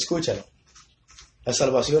 Escúchalo. ¿La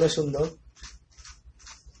salvación es un don?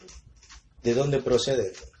 ¿De dónde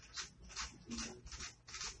procede?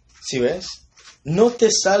 ¿Sí ves? No te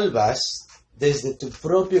salvas desde tu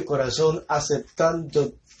propio corazón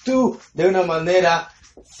aceptando tú de una manera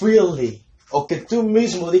freely, o que tú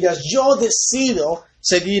mismo digas, yo decido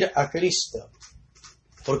seguir a Cristo.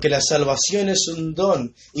 Porque la salvación es un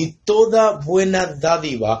don, y toda buena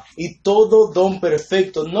dádiva y todo don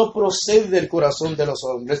perfecto no procede del corazón de los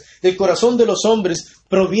hombres. Del corazón de los hombres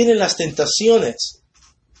provienen las tentaciones,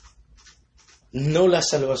 no la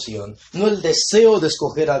salvación, no el deseo de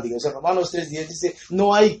escoger a Dios. En Romanos 3:10 dice,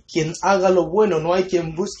 no hay quien haga lo bueno, no hay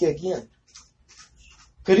quien busque a quien.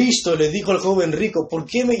 Cristo le dijo al joven rico, ¿por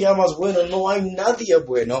qué me llamas bueno? No hay nadie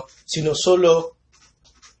bueno, sino solo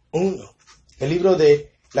uno. El libro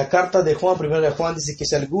de la carta de Juan, primera de Juan, dice que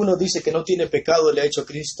si alguno dice que no tiene pecado, le ha hecho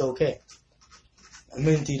Cristo, ¿qué?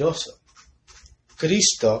 Mentiroso.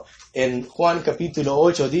 Cristo en Juan capítulo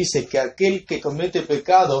 8 dice que aquel que comete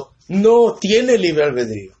pecado no tiene libre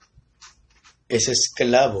albedrío. Es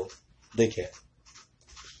esclavo ¿de qué?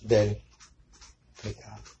 Del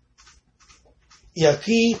pecado. Y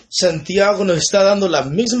aquí Santiago nos está dando la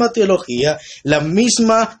misma teología, la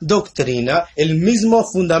misma doctrina, el mismo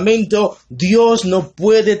fundamento. Dios no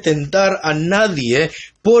puede tentar a nadie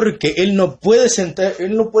porque Él no puede ser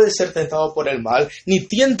tentado por el mal, ni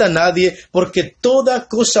tienta a nadie, porque toda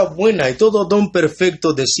cosa buena y todo don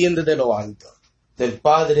perfecto desciende de lo alto, del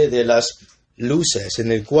Padre de las luces,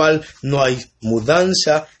 en el cual no hay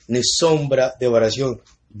mudanza ni sombra de variación.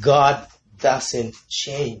 God doesn't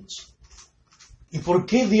change. ¿Y por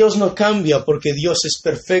qué Dios no cambia? Porque Dios es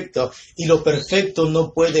perfecto y lo perfecto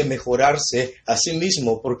no puede mejorarse a sí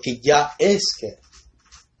mismo porque ya es que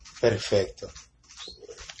perfecto.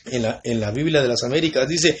 En la Biblia de las Américas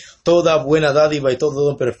dice, toda buena dádiva y todo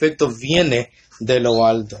don perfecto viene de lo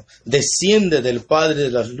alto, desciende del Padre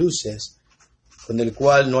de las luces, con el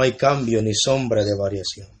cual no hay cambio ni sombra de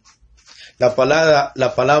variación. La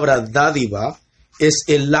palabra dádiva es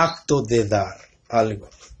el acto de dar algo.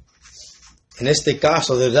 En este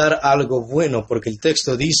caso, de dar algo bueno, porque el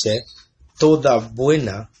texto dice toda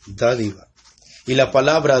buena dádiva. Y la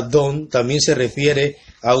palabra don también se refiere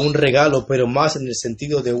a un regalo, pero más en el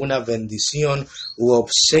sentido de una bendición u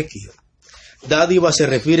obsequio. Dádiva se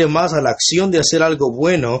refiere más a la acción de hacer algo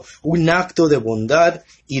bueno, un acto de bondad,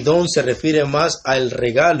 y don se refiere más al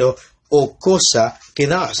regalo o cosa que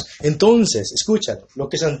das. Entonces, escúchalo, lo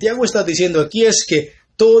que Santiago está diciendo aquí es que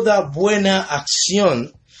toda buena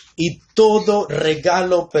acción y todo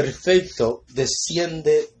regalo perfecto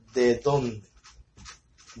desciende ¿de dónde?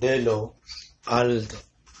 de lo alto.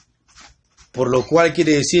 Por lo cual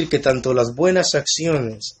quiere decir que tanto las buenas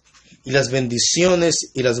acciones y las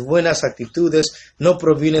bendiciones y las buenas actitudes no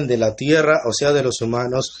provienen de la tierra, o sea, de los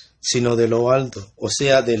humanos, sino de lo alto, o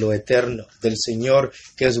sea, de lo eterno, del Señor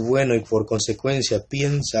que es bueno y por consecuencia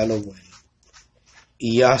piensa lo bueno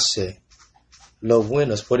y hace lo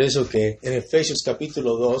bueno. Es por eso que en Efesios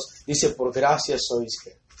capítulo 2 dice, por gracia sois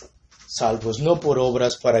salvos, no por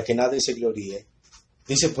obras para que nadie se gloríe.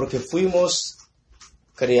 Dice, porque fuimos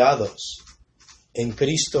creados en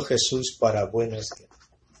Cristo Jesús para buenas obras.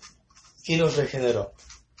 ¿Quién nos regeneró?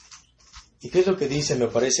 ¿Y qué es lo que dice, me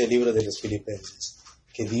parece, el libro de los Filipenses?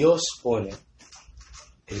 Que Dios pone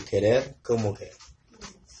el querer como querer.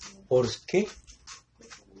 ¿Por qué?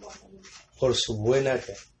 Por su buena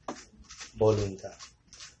voluntad.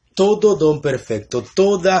 Todo don perfecto,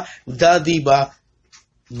 toda dádiva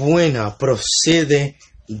buena procede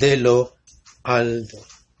de lo alto.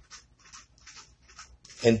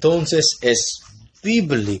 Entonces es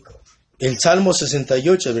bíblico. El Salmo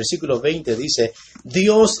 68, versículo 20 dice,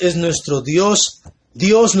 Dios es nuestro Dios,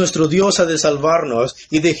 Dios nuestro Dios ha de salvarnos,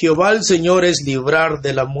 y de Jehová el Señor es librar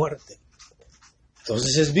de la muerte.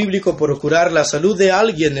 Entonces es bíblico procurar la salud de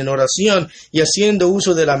alguien en oración y haciendo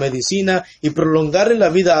uso de la medicina y prolongarle la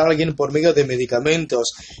vida a alguien por medio de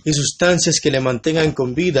medicamentos y sustancias que le mantengan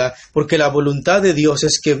con vida, porque la voluntad de Dios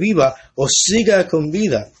es que viva o siga con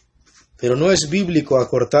vida. Pero no es bíblico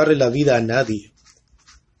acortarle la vida a nadie,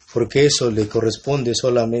 porque eso le corresponde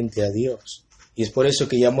solamente a Dios. Y es por eso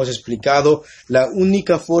que ya hemos explicado la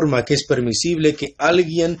única forma que es permisible que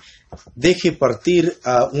alguien deje partir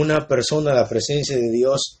a una persona a la presencia de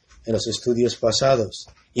Dios en los estudios pasados.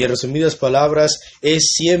 Y en resumidas palabras,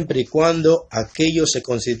 es siempre y cuando aquello se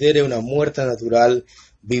considere una muerte natural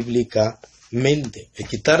bíblicamente. El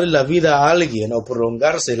quitarle la vida a alguien o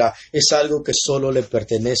prolongársela es algo que solo le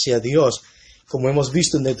pertenece a Dios. Como hemos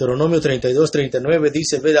visto en Deuteronomio 32:39,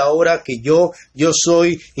 dice, ved ahora que yo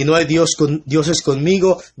soy y no hay dioses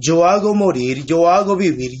conmigo, yo hago morir, yo hago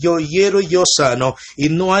vivir, yo hiero y yo sano, y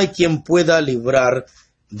no hay quien pueda librar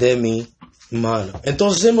de mi mano.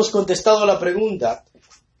 Entonces hemos contestado la pregunta,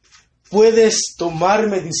 ¿puedes tomar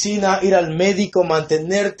medicina, ir al médico,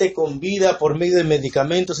 mantenerte con vida por medio de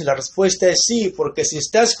medicamentos? Y la respuesta es sí, porque si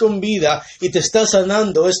estás con vida y te estás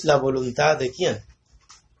sanando, es la voluntad de ¿quién?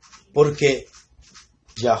 Porque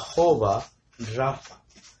Yhwh, Rafa,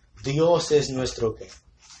 Dios es nuestro ¿qué?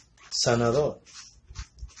 Sanador.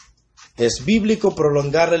 Es bíblico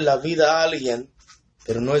prolongarle la vida a alguien,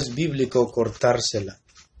 pero no es bíblico cortársela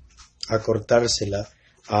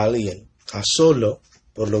a alguien, a solo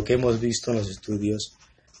por lo que hemos visto en los estudios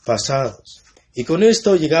pasados. Y con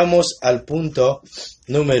esto llegamos al punto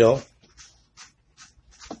número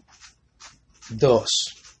 2.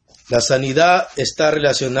 La sanidad está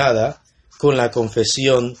relacionada con la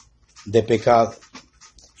confesión de pecado.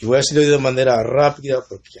 Y voy a decirlo de manera rápida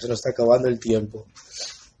porque ya se nos está acabando el tiempo.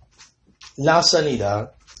 La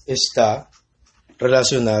sanidad está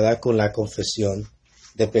relacionada con la confesión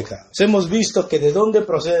de pecados. Hemos visto que de dónde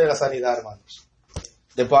procede la sanidad, hermanos.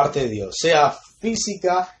 De parte de Dios, sea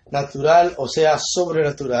física, natural o sea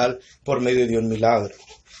sobrenatural por medio de un milagro.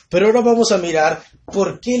 Pero ahora vamos a mirar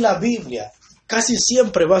por qué la Biblia, casi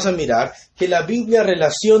siempre vas a mirar que la Biblia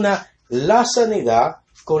relaciona la sanidad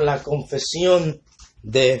con la confesión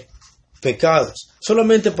de pecados.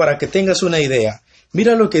 Solamente para que tengas una idea,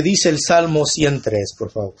 mira lo que dice el Salmo 103,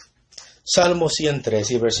 por favor. Salmo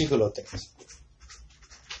 103 y versículo 3.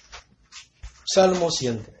 Salmo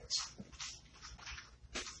 103.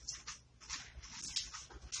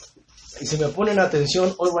 Y si me ponen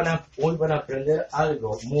atención, hoy van a aprender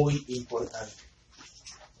algo muy importante.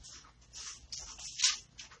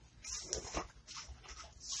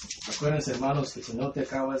 Acuérdense, hermanos, que si no te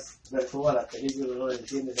acabas de ver toda la película, no la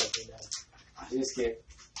entiendes al final. Así es que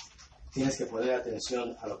tienes que poner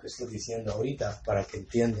atención a lo que estoy diciendo ahorita para que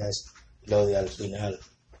entiendas lo de al final.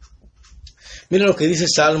 Mira lo que dice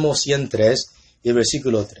Salmo 103 y el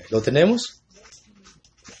versículo 3. ¿Lo tenemos?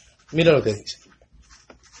 Mira lo que dice.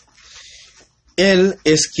 Él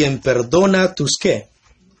es quien perdona tus ¿qué?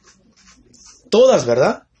 Todas,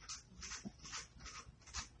 ¿verdad?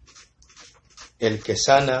 El que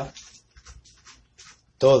sana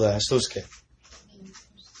todas tus ¿qué?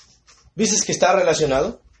 ¿Viste que está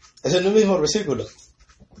relacionado? Es en el mismo versículo.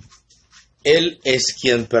 Él es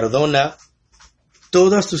quien perdona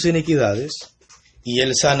todas tus iniquidades y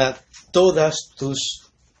Él sana todas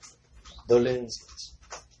tus dolencias.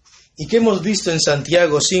 ¿Y qué hemos visto en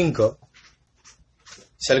Santiago 5?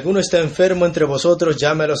 Si alguno está enfermo entre vosotros,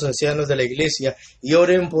 llame a los ancianos de la iglesia y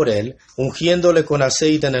oren por él, ungiéndole con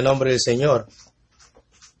aceite en el nombre del Señor.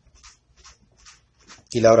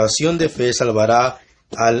 y la oración de fe salvará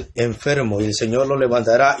al enfermo y el Señor lo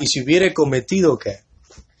levantará. Y si hubiere cometido, ¿qué?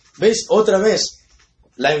 ¿Ves? Otra vez,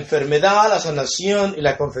 la enfermedad, la sanación y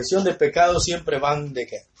la confesión de pecados siempre van ¿de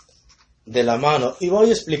qué? De la mano. Y voy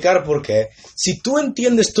a explicar por qué. Si tú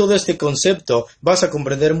entiendes todo este concepto, vas a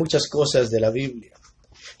comprender muchas cosas de la Biblia.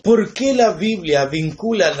 ¿Por qué la Biblia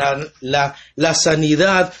vincula la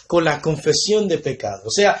sanidad con la confesión de pecados?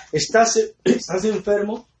 O sea, ¿estás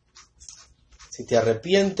enfermo? Si te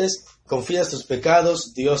arrepientes, confías tus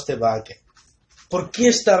pecados, Dios te va a ¿qué? ¿Por qué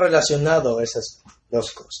está relacionado esas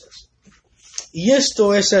dos cosas? Y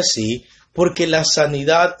esto es así porque la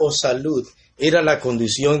sanidad o salud era la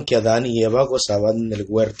condición que Adán y Eva gozaban en el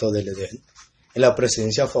huerto del Edén, en la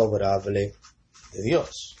presencia favorable de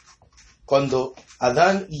Dios. Cuando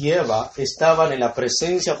Adán y Eva estaban en la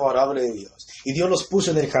presencia favorable de Dios y Dios los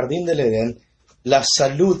puso en el jardín del Edén, la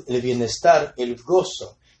salud, el bienestar, el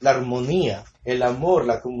gozo, la armonía, el amor,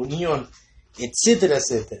 la comunión, etcétera,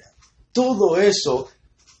 etcétera. Todo eso,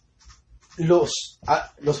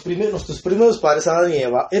 nuestros primeros padres, Adán y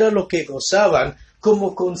Eva, era lo que gozaban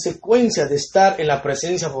como consecuencia de estar en la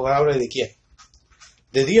presencia favorable de ¿quién?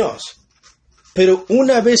 De Dios. Pero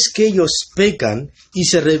una vez que ellos pecan y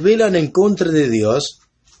se rebelan en contra de Dios,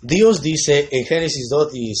 Dios dice en Génesis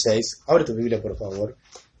 2:16, abre tu Biblia por favor,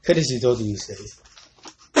 Génesis 2:16.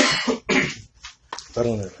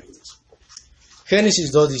 Perdón, hermanitos. Génesis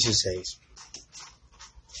 2:16.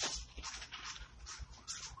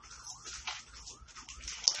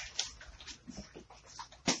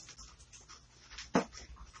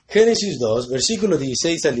 Génesis 2, versículo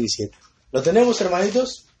 16 al 17. ¿Lo tenemos,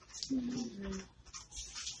 hermanitos?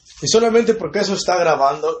 Y solamente porque eso está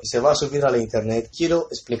grabando y se va a subir a la internet, quiero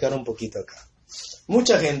explicar un poquito acá.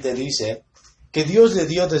 Mucha gente dice que Dios le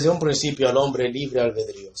dio desde un principio al hombre libre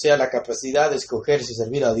albedrío, o sea, la capacidad de escoger si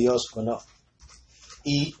servir a Dios o no.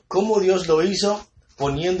 ¿Y cómo Dios lo hizo?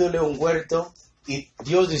 Poniéndole un huerto y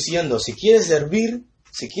Dios diciendo, si quieres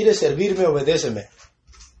servirme, obedéceme.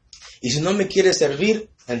 Y si no me quieres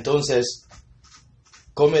servir, entonces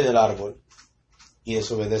come del árbol y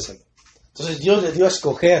desobedéceme. Entonces Dios le dio a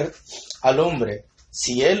escoger al hombre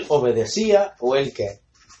si él obedecía o él ¿qué?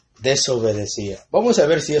 Desobedecía. Vamos a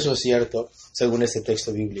ver si eso es cierto según este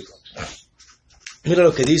texto bíblico. Mira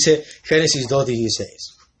lo que dice Génesis 2:16.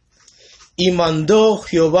 Y mandó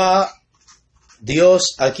Jehová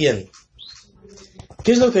Dios ¿a quién?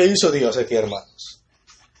 ¿Qué es lo que hizo Dios aquí, hermanos?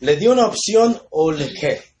 ¿Le dio una opción o le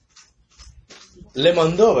qué? Le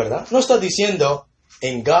mandó, ¿verdad? No está diciendo,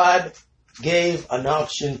 and God gave an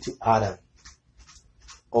option to Adam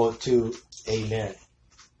or to a man.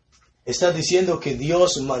 Está diciendo que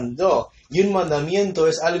Dios mandó, y un mandamiento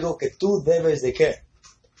es algo que tú debes de ¿qué?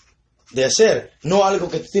 De hacer, no algo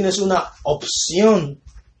que tú tienes una opción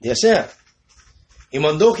de hacer. Y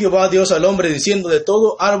mandó Jehová Dios al hombre diciendo, de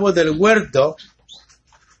todo árbol del huerto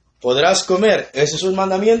podrás comer. ¿Ese es un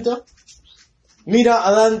mandamiento? Mira,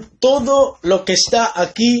 Adán, todo lo que está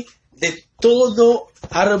aquí, de todo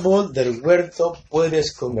árbol del huerto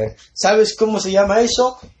puedes comer. ¿Sabes cómo se llama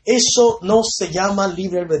eso? Eso no se llama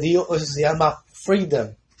libre albedrío, eso se llama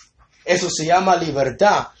freedom. Eso se llama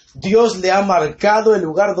libertad. Dios le ha marcado el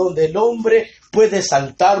lugar donde el hombre puede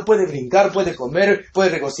saltar, puede brincar, puede comer, puede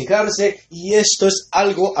regocijarse, y esto es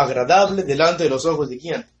algo agradable delante de los ojos de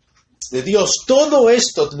 ¿quién? De Dios. Todo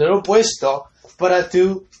esto te lo he puesto para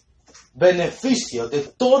tu beneficio. De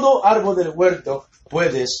todo árbol del huerto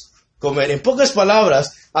puedes comer. En pocas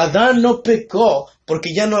palabras, Adán no pecó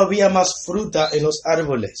porque ya no había más fruta en los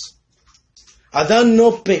árboles. Adán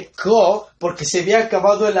no pecó porque se había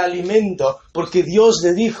acabado el alimento, porque Dios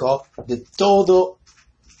le dijo, de todo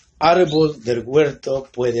árbol del huerto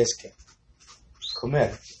puedes ¿qué?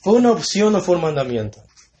 Comer. ¿Fue una opción o fue un mandamiento?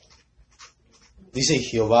 Dice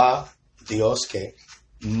Jehová, Dios que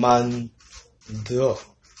mandó.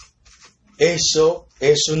 Eso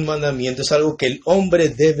es un mandamiento, es algo que el hombre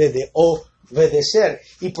debe de obedecer.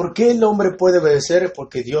 ¿Y por qué el hombre puede obedecer?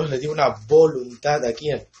 Porque Dios le dio una voluntad a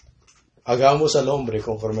quién. Hagamos al hombre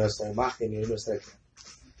conforme a nuestra imagen y nuestra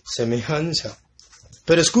semejanza.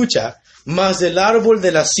 Pero escucha, mas del árbol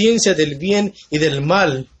de la ciencia del bien y del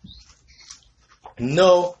mal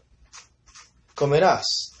no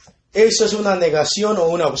comerás. ¿Eso es una negación o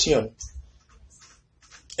una opción?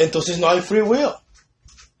 Entonces no hay free will.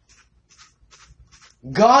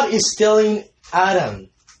 God is telling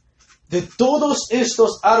Adam, de todos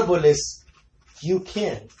estos árboles, you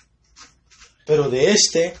can. Pero de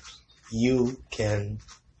este, you can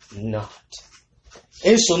not.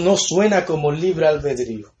 Eso no suena como libre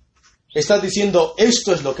albedrío. Está diciendo,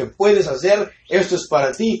 esto es lo que puedes hacer, esto es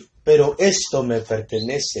para ti, pero esto me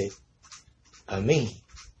pertenece a mí.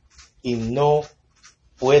 y no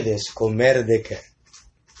puedes comer ¿de qué?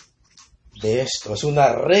 De esto. Es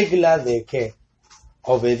una regla de ¿qué?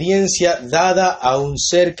 Obediencia dada a un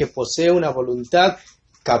ser que posee una voluntad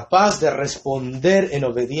capaz de responder en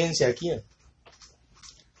obediencia ¿a quién?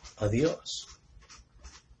 A Dios.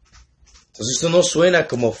 Entonces esto no suena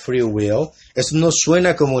como free will, eso no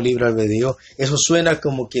suena como libre albedrío, eso suena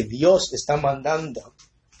como que Dios está mandando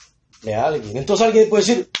a alguien. Entonces alguien puede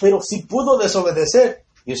decir, pero si puedo desobedecer,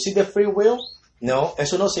 ¿you see the free will? No,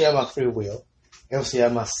 eso no se llama free will, eso se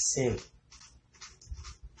llama sin.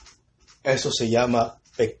 Eso se llama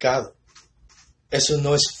pecado. Eso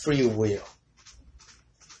no es free will.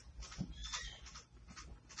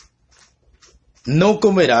 No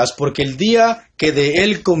comerás, porque el día que de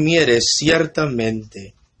él comieres,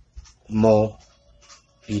 ciertamente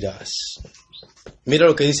morirás. Mira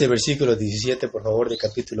lo que dice el versículo 17, por favor, de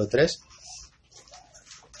capítulo 3.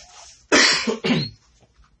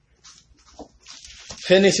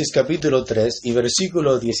 Génesis capítulo 3 y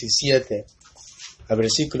versículo 17 a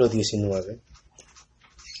versículo 19.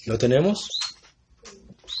 ¿Lo tenemos?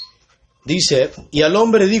 Dice, y al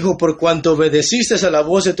hombre dijo, por cuanto obedeciste a la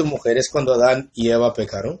voz de tu mujer, es cuando Adán y Eva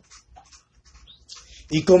pecaron,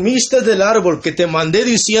 y comiste del árbol que te mandé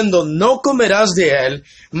diciendo, no comerás de él,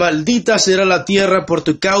 maldita será la tierra por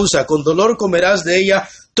tu causa, con dolor comerás de ella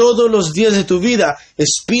todos los días de tu vida,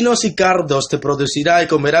 espinos y cardos te producirá y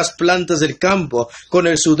comerás plantas del campo, con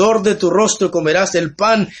el sudor de tu rostro comerás el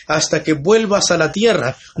pan hasta que vuelvas a la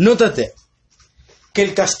tierra. Nótate que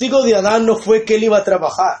el castigo de Adán no fue que él iba a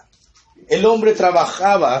trabajar. El hombre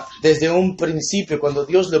trabajaba desde un principio, cuando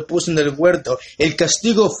Dios lo puso en el huerto. El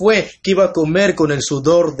castigo fue que iba a comer con el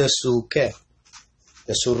sudor de su, ¿qué?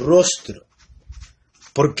 De su rostro.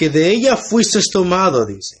 Porque de ella fuiste tomado,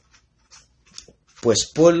 dice. Pues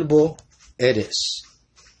polvo eres,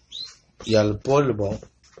 y al polvo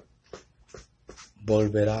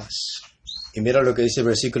volverás. Y mira lo que dice el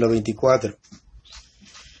versículo 24.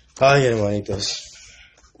 Ay, hermanitos.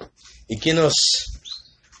 ¿Y quién nos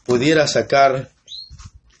pudiera sacar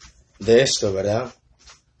de esto, verdad?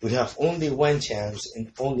 We have only one chance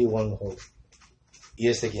and only one hope. ¿Y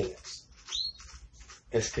este quién es?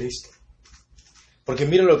 Es Cristo. Porque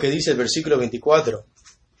mira lo que dice el versículo 24.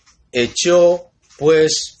 Echó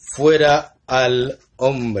pues fuera al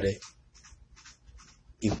hombre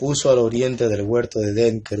y puso al oriente del huerto de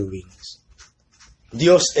Edén querubines.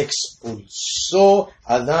 Dios expulsó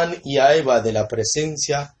a Adán y a Eva de la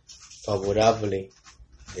presencia favorable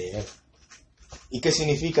de él. ¿Y qué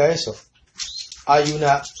significa eso? Hay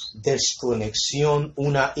una desconexión,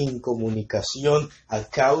 una incomunicación a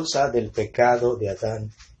causa del pecado de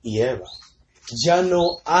Adán y Eva. Ya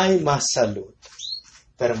no hay más salud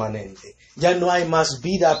permanente, ya no hay más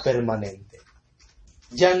vida permanente,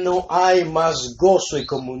 ya no hay más gozo y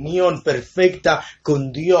comunión perfecta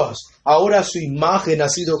con Dios. Ahora su imagen ha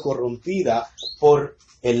sido corrompida por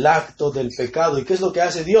el acto del pecado. ¿Y qué es lo que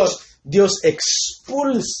hace Dios? Dios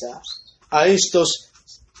expulsa a estos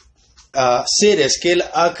seres que Él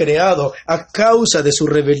ha creado a causa de su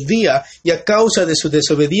rebeldía y a causa de su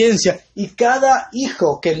desobediencia. Y cada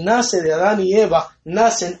hijo que nace de Adán y Eva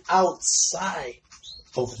nacen outside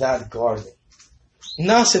of that garden.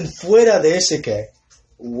 Nacen fuera de ese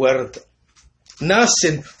huerto.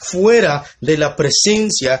 Nacen fuera de la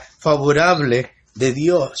presencia favorable de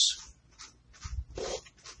Dios.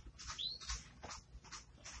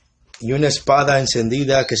 Y una espada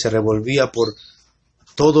encendida que se revolvía por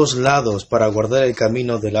todos lados para guardar el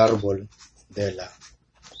camino del árbol de la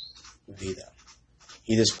vida.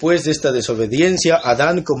 Y después de esta desobediencia,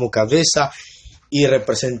 Adán como cabeza y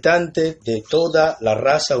representante de toda la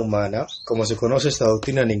raza humana, como se conoce esta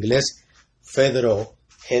doctrina en inglés, Federal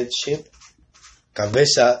Headship,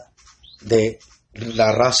 cabeza de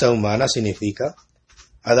la raza humana significa,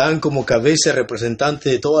 Adán como cabeza y representante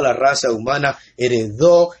de toda la raza humana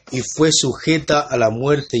heredó y fue sujeta a la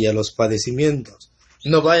muerte y a los padecimientos.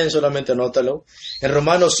 No vayan, solamente anótalo. En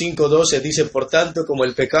Romanos 5:12 dice, por tanto, como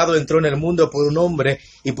el pecado entró en el mundo por un hombre,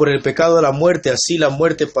 y por el pecado la muerte, así la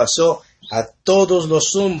muerte pasó a todos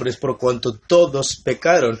los hombres, por cuanto todos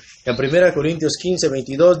pecaron. En 1 Corintios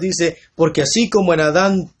 15:22 dice, porque así como en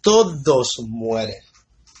Adán todos mueren.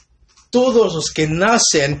 Todos los que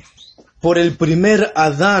nacen por el primer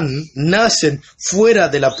Adán nacen fuera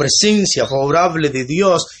de la presencia favorable de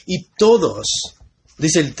Dios, y todos,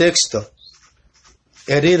 dice el texto,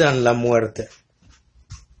 heredan la muerte.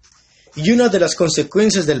 Y una de las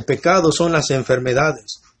consecuencias del pecado son las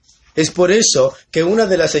enfermedades. Es por eso que una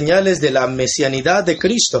de las señales de la mesianidad de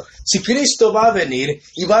Cristo, si Cristo va a venir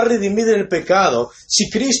y va a redimir el pecado, si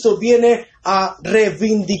Cristo viene a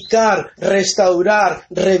reivindicar, restaurar,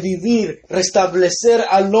 revivir, restablecer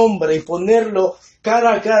al hombre y ponerlo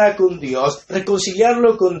cara a cara con Dios,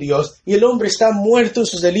 reconciliarlo con Dios, y el hombre está muerto en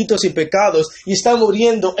sus delitos y pecados y está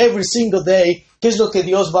muriendo every single day, ¿qué es lo que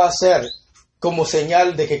Dios va a hacer como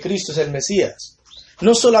señal de que Cristo es el Mesías?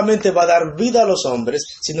 No solamente va a dar vida a los hombres,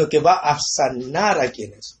 sino que va a sanar a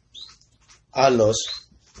quienes, a los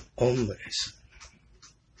hombres.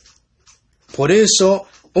 Por eso,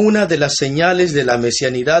 una de las señales de la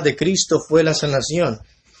mesianidad de Cristo fue la sanación.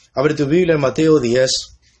 Abre tu Biblia en Mateo 10,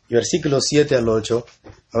 versículos 7 al 8.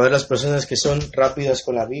 A ver las personas que son rápidas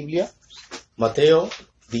con la Biblia. Mateo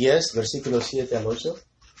 10, versículos 7 al 8.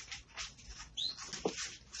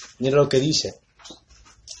 Mira lo que dice.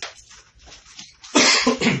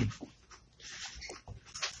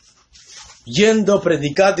 Yendo,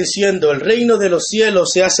 predicad diciendo, el reino de los cielos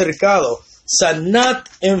se ha acercado, sanad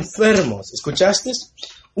enfermos. ¿Escuchaste?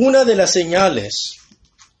 Una de las señales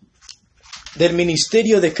del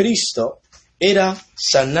ministerio de Cristo era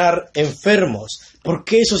sanar enfermos,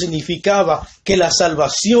 porque eso significaba que la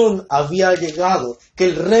salvación había llegado, que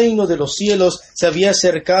el reino de los cielos se había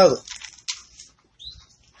acercado.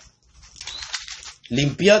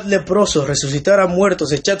 Limpiad leprosos, resucitar a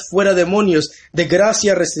muertos, echad fuera demonios, de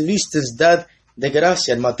gracia recibisteis, dad de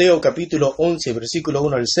gracia. En Mateo capítulo 11, versículo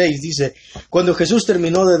 1 al 6 dice, cuando Jesús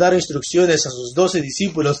terminó de dar instrucciones a sus 12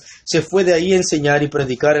 discípulos, se fue de ahí a enseñar y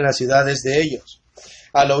predicar en las ciudades de ellos.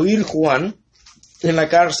 Al oír Juan en la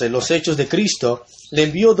cárcel los hechos de Cristo, le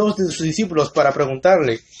envió 2 de sus discípulos para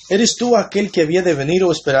preguntarle, ¿eres tú aquel que había de venir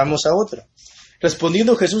o esperamos a otro?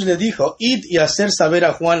 Respondiendo Jesús le dijo, id y hacer saber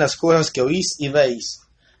a Juan las cosas que oís y veis.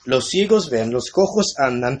 Los ciegos ven, los cojos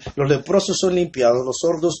andan, los leprosos son limpiados, los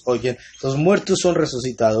sordos oyen, los muertos son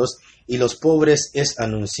resucitados, y los pobres es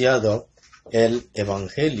anunciado el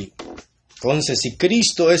Evangelio. Entonces, si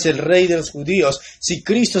Cristo es el Rey de los judíos, si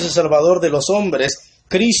Cristo es el Salvador de los hombres,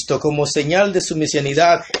 Cristo, como señal de su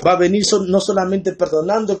mesianidad, va a venir no solamente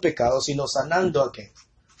perdonando pecados, sino sanando a ¿qué?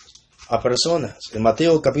 A personas. En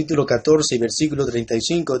Mateo capítulo 14, versículo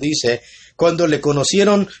 35 dice, cuando le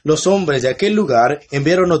conocieron los hombres de aquel lugar,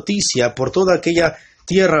 enviaron noticia por toda aquella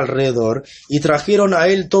tierra alrededor, y trajeron a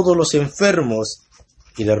él todos los enfermos,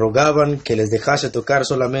 y le rogaban que les dejase tocar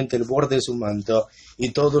solamente el borde de su manto, y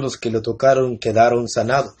todos los que lo tocaron quedaron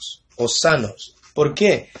sanados, o sanos. ¿Por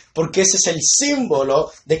qué? Porque ese es el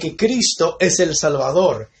símbolo de que Cristo es el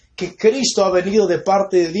Salvador, que Cristo ha venido de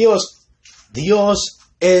parte de Dios. Dios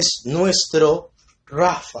es nuestro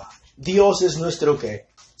Rafa. Dios es nuestro ¿qué?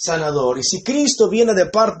 Sanador. Y si Cristo viene de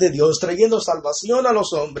parte de Dios trayendo salvación a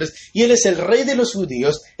los hombres, y Él es el Rey de los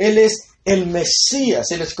judíos, Él es el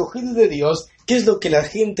Mesías, el escogido de Dios, ¿qué es lo que la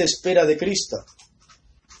gente espera de Cristo?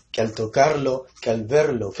 Que al tocarlo, que al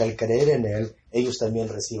verlo, que al creer en Él, ellos también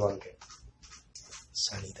reciban ¿qué?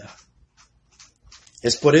 Sanidad.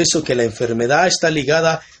 Es por eso que la enfermedad está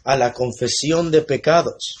ligada a la confesión de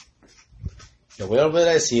pecados. Lo voy a volver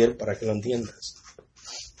a decir para que lo entiendas.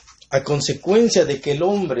 A consecuencia de que el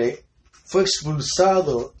hombre fue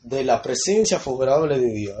expulsado de la presencia favorable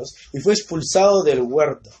de Dios y fue expulsado del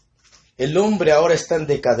huerto, el hombre ahora está en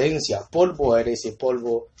decadencia. Polvo eres y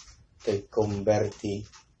polvo te convertirás.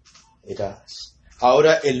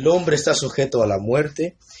 Ahora el hombre está sujeto a la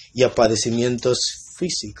muerte y a padecimientos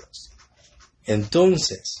físicos.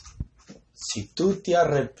 Entonces, si tú te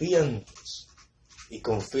arrepientes y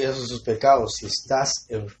confiesas sus pecados, si estás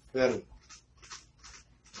enfermo,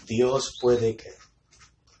 Dios puede ¿qué?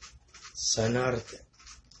 Sanarte.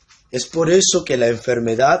 Es por eso que la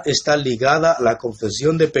enfermedad está ligada a la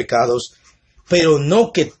confesión de pecados, pero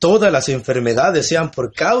no que todas las enfermedades sean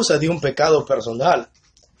por causa de un pecado personal,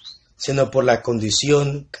 sino por la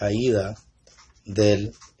condición caída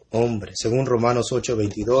del hombre. Según Romanos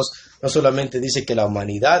 8:22, no solamente dice que la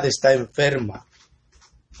humanidad está enferma,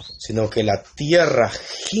 sino que la tierra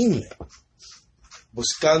gime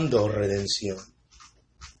buscando redención.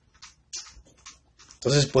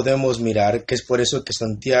 Entonces podemos mirar que es por eso que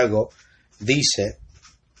Santiago dice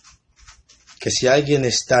que si alguien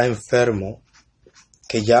está enfermo,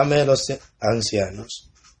 que llame a los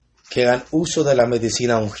ancianos, que hagan uso de la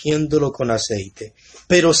medicina ungiéndolo con aceite.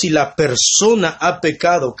 Pero si la persona ha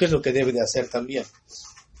pecado, ¿qué es lo que debe de hacer también?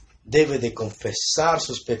 Debe de confesar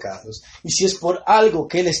sus pecados. Y si es por algo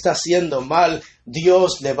que él está haciendo mal,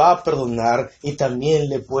 Dios le va a perdonar y también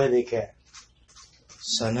le puede ¿qué?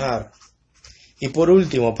 Sanar. Y por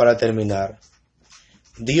último, para terminar,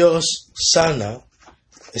 Dios sana,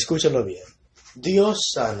 escúchalo bien,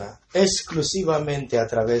 Dios sana exclusivamente a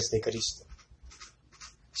través de Cristo.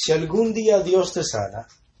 Si algún día Dios te sana,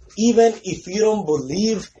 even if you don't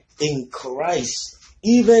believe in Christ,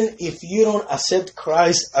 even if you don't accept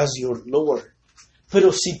Christ as your Lord,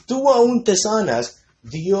 pero si tú aún te sanas,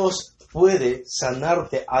 Dios puede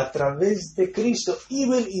sanarte a través de Cristo,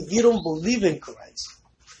 even if you don't believe in Christ.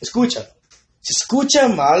 Escucha, se escucha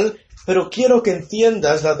mal, pero quiero que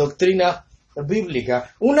entiendas la doctrina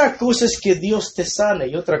bíblica. Una cosa es que Dios te sane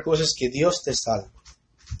y otra cosa es que Dios te salve.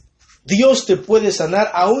 Dios te puede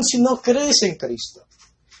sanar aun si no crees en Cristo.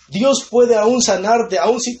 Dios puede aún sanarte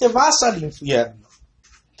aun si te vas al infierno.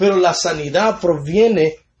 Pero la sanidad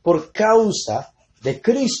proviene por causa de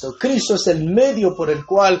Cristo. Cristo es el medio por el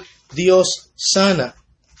cual Dios sana.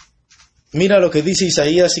 Mira lo que dice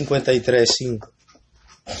Isaías 53:5.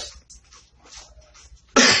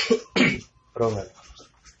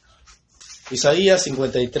 Isaías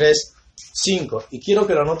 53:5. Y quiero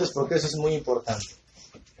que lo notes porque eso es muy importante.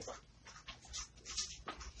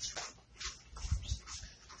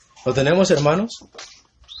 ¿Lo tenemos, hermanos?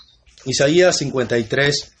 Isaías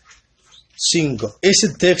 53:5. Ese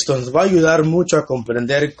texto nos va a ayudar mucho a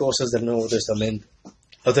comprender cosas del Nuevo Testamento.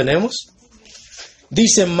 ¿Lo tenemos?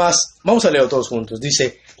 Dice más, vamos a leer todos juntos.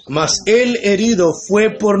 Dice, mas él herido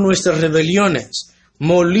fue por nuestras rebeliones,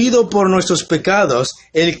 molido por nuestros pecados,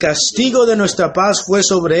 el castigo de nuestra paz fue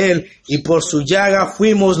sobre él, y por su llaga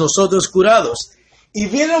fuimos nosotros curados. Y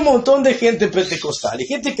viene un montón de gente pentecostal, y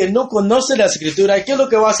gente que no conoce la Escritura, ¿y qué es lo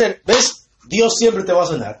que va a hacer? ¿Ves? Dios siempre te va a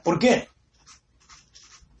sanar. ¿Por qué?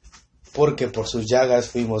 Porque por sus llagas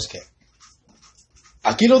fuimos, ¿qué?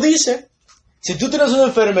 Aquí lo dice. Si tú tienes una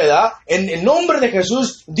enfermedad, en el nombre de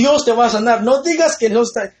Jesús, Dios te va a sanar. No digas que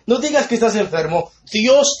estás enfermo,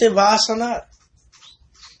 Dios te va a sanar.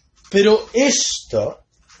 Pero esto,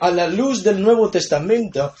 a la luz del Nuevo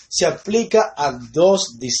Testamento, se aplica a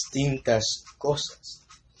dos distintas cosas.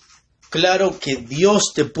 Claro que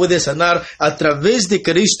Dios te puede sanar a través de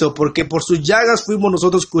Cristo, porque por sus llagas fuimos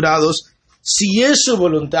nosotros curados. Si es su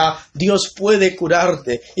voluntad, Dios puede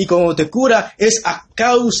curarte. Y como te cura, es a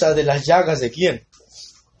causa de las llagas ¿de quién?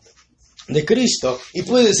 De Cristo. Y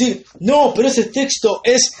puedes decir, no, pero ese texto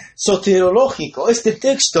es soteriológico. Este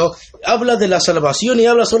texto habla de la salvación y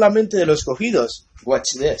habla solamente de los escogidos.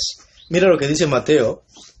 Watch this. Mira lo que dice Mateo,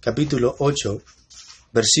 capítulo 8,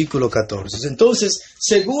 versículo 14. Entonces,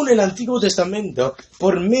 según el Antiguo Testamento,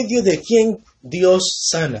 ¿por medio de quién Dios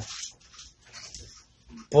sana?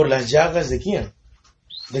 ¿Por las llagas de quién?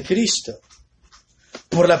 De Cristo.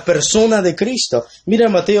 Por la persona de Cristo. Mira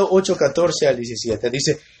Mateo 8, 14 al 17.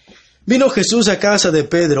 Dice, vino Jesús a casa de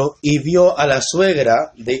Pedro y vio a la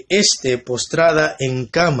suegra de éste postrada en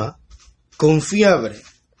cama con fiebre.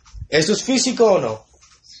 ¿Esto es físico o no?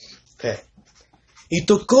 Okay. Y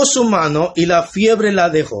tocó su mano y la fiebre la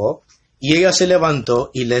dejó y ella se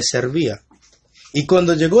levantó y le servía. Y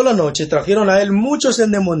cuando llegó la noche trajeron a él muchos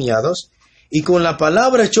endemoniados y con la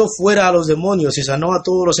palabra echó fuera a los demonios y sanó a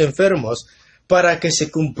todos los enfermos, para que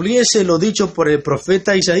se cumpliese lo dicho por el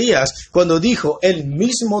profeta Isaías, cuando dijo, él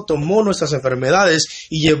mismo tomó nuestras enfermedades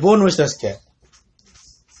y llevó nuestras, ¿qué?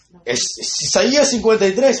 Es Isaías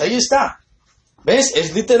 53, ahí está. ¿Ves?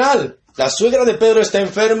 Es literal. La suegra de Pedro está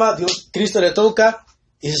enferma, Cristo le toca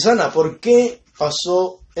y se sana. ¿Por qué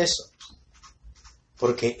pasó eso?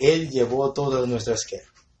 Porque él llevó todas nuestras, ¿qué?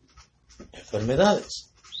 Enfermedades.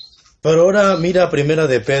 Pero ahora mira primera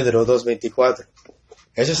de Pedro 2:24.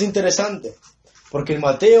 Eso es interesante. Porque en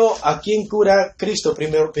Mateo, ¿a quién cura Cristo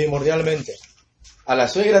primordialmente? ¿A la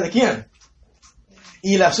suegra de quién?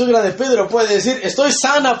 Y la suegra de Pedro puede decir, estoy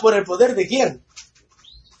sana por el poder de quién.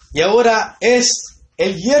 Y ahora es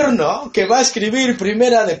el yerno que va a escribir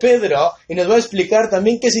primera de Pedro y nos va a explicar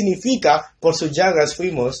también qué significa por sus llagas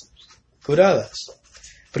fuimos curadas.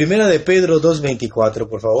 Primera de Pedro 2:24,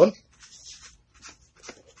 por favor.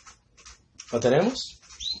 ¿Lo tenemos?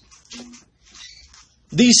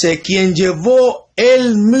 Dice, quien llevó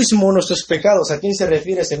él mismo nuestros pecados. ¿A quién se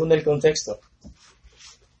refiere según el contexto?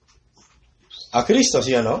 A Cristo,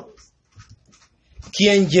 ¿sí o no?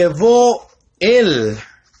 Quien llevó él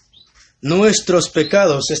nuestros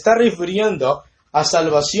pecados. ¿Se está refiriendo a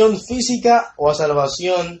salvación física o a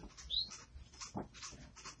salvación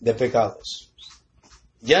de pecados?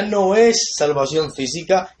 Ya no es salvación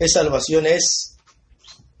física, es salvación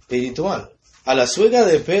espiritual. A la suegra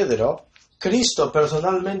de Pedro, Cristo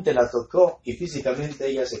personalmente la tocó y físicamente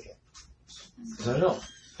ella se quedó. No.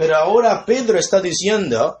 Pero ahora Pedro está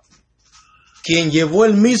diciendo, quien llevó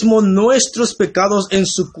él mismo nuestros pecados en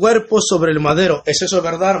su cuerpo sobre el madero. ¿Es eso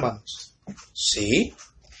verdad, hermanos? Sí.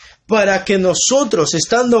 para que nosotros,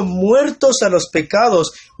 estando muertos a los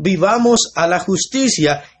pecados, vivamos a la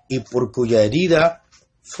justicia, y por cuya herida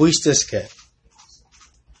fuisteis ¿qué?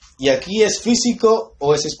 ¿Y aquí es físico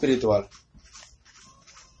o es espiritual?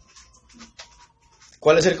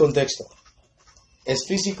 ¿Cuál es el contexto? ¿Es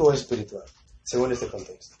físico o espiritual? Según este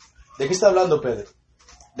contexto. ¿De qué está hablando Pedro?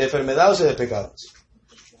 ¿De enfermedades o de pecados?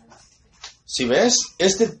 Si ves,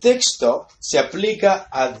 este texto se aplica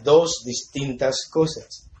a dos distintas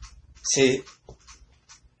cosas. Se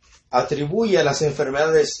atribuye a las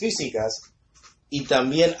enfermedades físicas y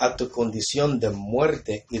también a tu condición de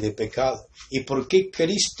muerte y de pecado. ¿Y por qué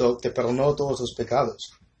Cristo te perdonó todos tus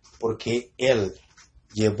pecados? Porque Él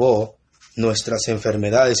llevó nuestras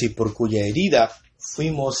enfermedades y por cuya herida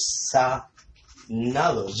fuimos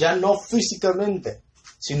sanados. Ya no físicamente,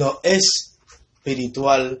 sino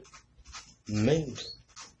espiritualmente.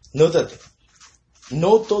 Nótate,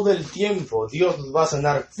 no todo el tiempo Dios nos va a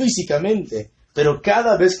sanar físicamente, pero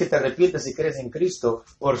cada vez que te arrepientes y crees en Cristo,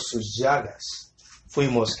 por sus llagas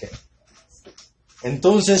fuimos ¿qué?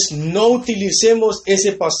 Entonces no utilicemos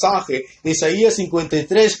ese pasaje de Isaías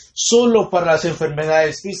 53 solo para las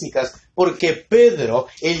enfermedades físicas, porque Pedro,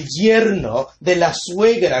 el yerno de la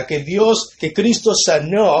suegra que Cristo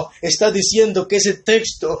sanó, está diciendo que ese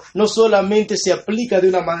texto no solamente se aplica de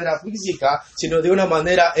una manera física, sino de una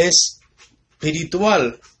manera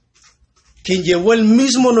espiritual. Quien llevó él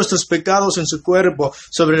mismo nuestros pecados en su cuerpo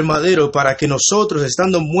sobre el madero para que nosotros,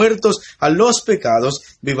 estando muertos a los pecados,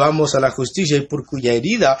 vivamos a la justicia, y por cuya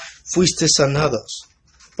herida fuisteis sanados.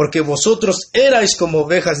 Porque vosotros erais como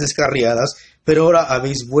ovejas descarriadas, pero ahora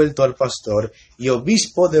habéis vuelto al pastor y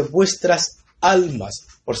obispo de vuestras almas,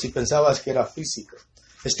 por si pensabas que era físico.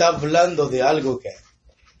 Está hablando de algo que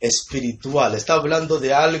espiritual, está hablando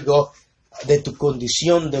de algo de tu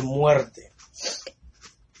condición de muerte.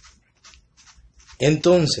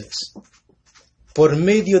 Entonces, ¿por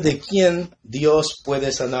medio de quién Dios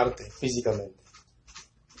puede sanarte físicamente?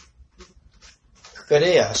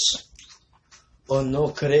 Creas o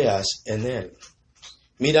no creas en Él.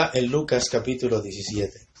 Mira en Lucas capítulo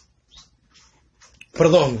 17.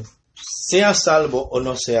 Perdón, seas salvo o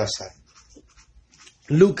no seas salvo.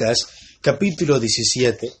 Lucas capítulo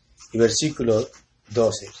 17 y versículo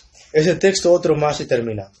 12. Ese texto otro más y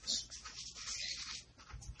terminamos.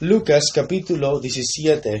 Lucas capítulo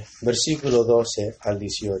 17, versículo 12 al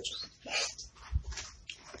 18.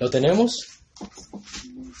 ¿Lo tenemos?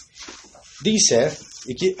 Dice,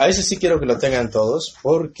 y a ese sí quiero que lo tengan todos,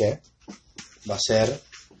 porque va a ser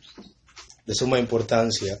de suma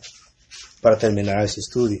importancia para terminar ese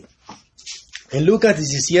estudio. En Lucas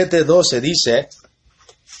 17, 12 dice,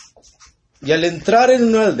 y al entrar en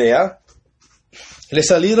una aldea, le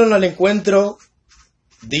salieron al encuentro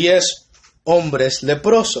 10 hombres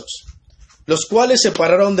leprosos, los cuales se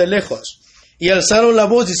pararon de lejos y alzaron la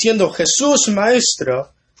voz diciendo, Jesús,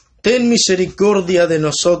 Maestro, ten misericordia de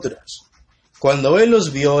nosotros. Cuando él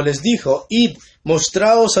los vio, les dijo, id,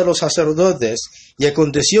 mostraos a los sacerdotes, y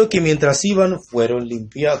aconteció que mientras iban, fueron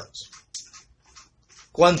limpiados.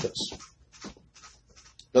 ¿Cuántos?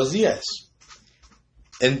 Los 10.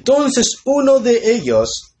 Entonces uno de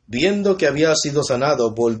ellos, viendo que había sido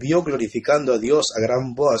sanado, volvió glorificando a Dios a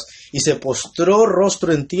gran voz, y se postró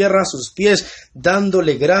rostro en tierra a sus pies,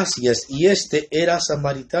 dándole gracias, y este era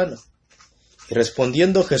samaritano. Y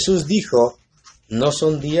respondiendo Jesús dijo, ¿no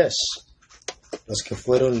son 10 los que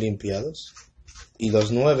fueron limpiados? ¿Y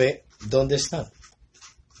los 9 dónde están?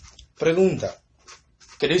 Pregunta,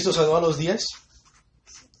 ¿Cristo sanó a los 10?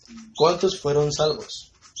 ¿Cuántos fueron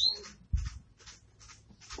salvos?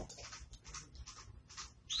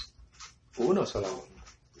 Uno solamente.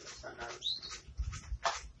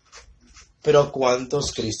 Pero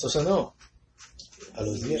 ¿cuántos Cristo sanó? A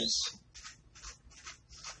los 10.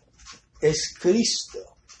 Es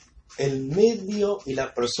Cristo el medio y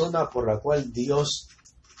la persona por la cual Dios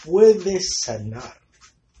puede sanar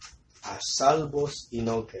a salvos y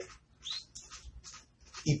no que.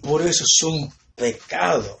 Y por eso es un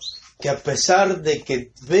pecado que a pesar de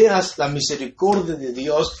que veas la misericordia de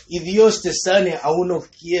Dios y Dios te sane, aún no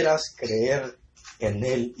quieras creer en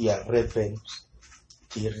Él y arrepentirte.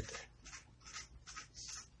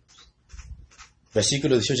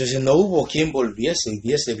 Versículo 18 dice, no hubo quien volviese y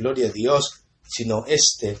diese gloria a Dios, sino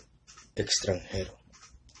este extranjero.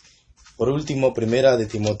 Por último, primera de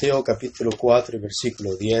Timoteo capítulo 4 y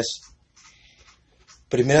versículo 10.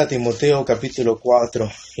 Primera Timoteo capítulo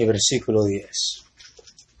 4 y versículo 10.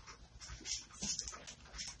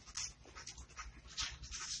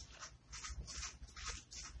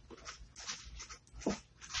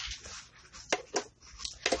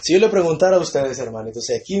 Si yo le preguntara a ustedes, hermanitos,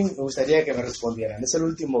 aquí me gustaría que me respondieran. Es el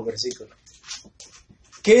último versículo.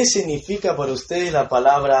 ¿Qué significa para ustedes la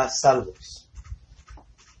palabra salvos?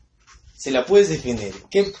 Si la puedes definir,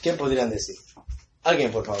 ¿qué podrían decir?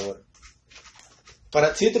 Alguien, por favor.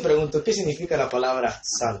 Si yo te pregunto, ¿qué significa la palabra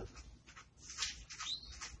salvo?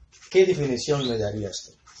 ¿Qué definición me darías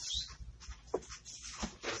tú?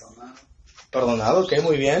 Perdonado, ok,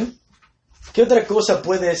 muy bien. ¿Qué otra cosa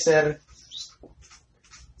puede ser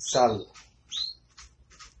salvo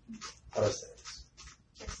para ustedes?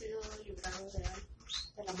 Que ha sido librado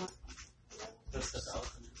de la muerte.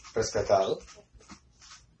 Rescatado.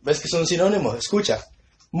 ¿Ves que son sinónimos? Escucha,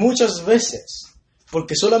 muchas veces,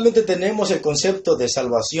 porque solamente tenemos el concepto de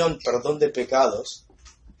salvación, perdón de pecados,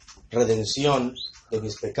 redención de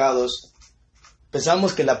mis pecados,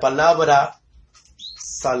 pensamos que la palabra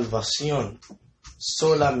salvación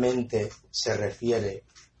solamente se refiere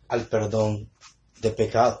al perdón de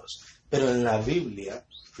pecados. Pero en la Biblia,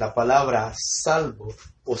 la palabra salvo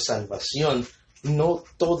o salvación no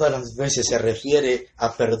todas las veces se refiere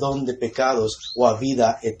a perdón de pecados o a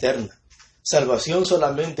vida eterna. Salvación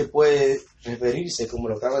solamente puede referirse, como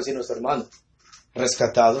lo acaba de decir nuestro hermano,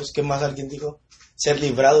 rescatados. ¿Qué más alguien dijo? ¿Ser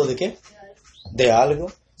librado de qué? De algo.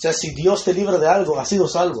 O sea, si Dios te libra de algo, has sido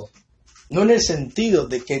salvo. No en el sentido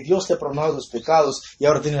de que Dios te ha perdonado los pecados y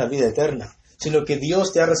ahora tienes la vida eterna, sino que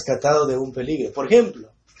Dios te ha rescatado de un peligro. Por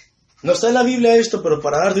ejemplo, no está en la Biblia esto, pero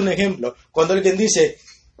para darte un ejemplo, cuando alguien dice,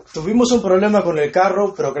 tuvimos un problema con el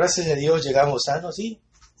carro, pero gracias a Dios llegamos sanos, ¿sí?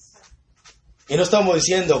 Y no estamos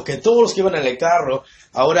diciendo que todos los que iban en el carro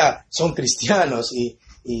ahora son cristianos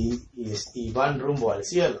y van rumbo al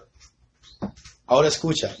cielo. Ahora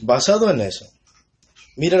escucha, basado en eso,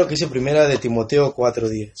 mira lo que dice primera de Timoteo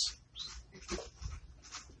 4:10.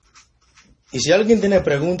 Y si alguien tiene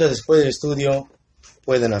preguntas después del estudio,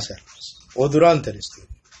 pueden hacerlas. O durante el estudio.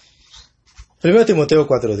 1 Timoteo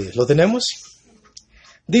 4:10. ¿Lo tenemos?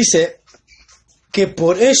 Dice que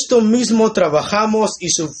por esto mismo trabajamos y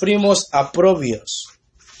sufrimos aprobios,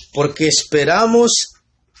 porque esperamos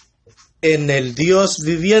en el Dios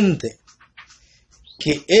viviente,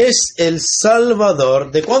 que es el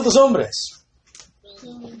Salvador de ¿cuántos hombres?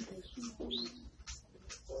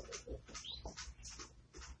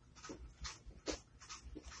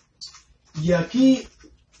 Y aquí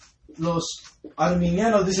los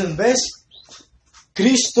arminianos dicen, ¿ves?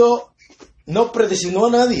 Cristo no predestinó a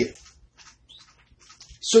nadie.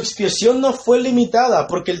 Su expiación no fue limitada,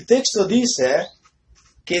 porque el texto dice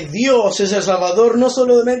que Dios es el Salvador no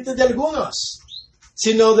solamente de algunos,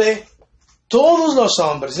 sino de todos los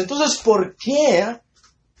hombres. Entonces, ¿por qué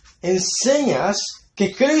enseñas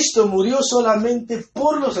que Cristo murió solamente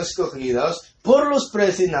por los escogidos, por los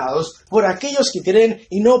predestinados, por aquellos que creen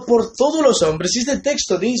y no por todos los hombres? Este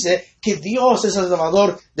texto dice que Dios es el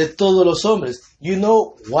Salvador de todos los hombres. You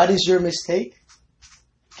know what is your mistake?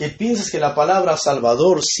 Que piensas que la palabra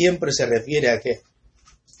Salvador siempre se refiere a ¿qué?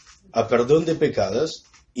 A perdón de pecados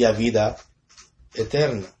y a vida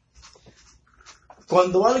eterna.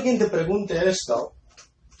 Cuando alguien te pregunte esto,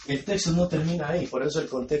 el texto no termina ahí, por eso el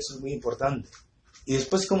contexto es muy importante. Y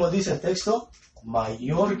después, como dice el texto,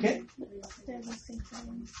 mayor que...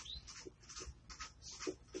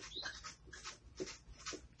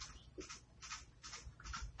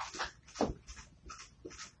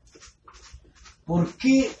 ¿Por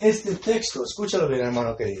qué este texto, escúchalo bien,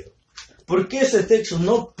 hermano querido, por qué este texto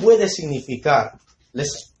no puede significar,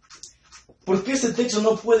 por qué este texto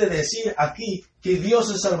no puede decir aquí que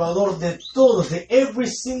Dios es Salvador de todos, de every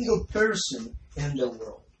single person in the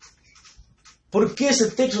world? ¿Por qué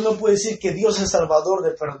ese texto no puede decir que Dios es Salvador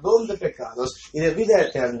de perdón de pecados y de vida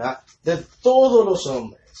eterna de todos los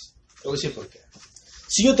hombres? Te voy a decir por qué.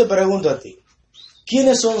 Si yo te pregunto a ti,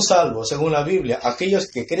 ¿quiénes son salvos según la Biblia? Aquellos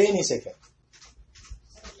que creen y se quedan.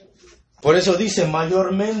 Por eso dice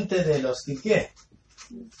mayormente de los que ¿qué?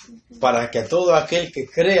 Para que todo aquel que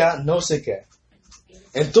crea no se quede.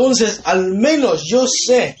 Entonces, al menos yo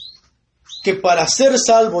sé que para ser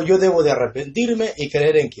salvo yo debo de arrepentirme y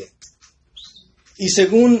creer en quién. Y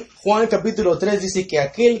según Juan capítulo 3 dice que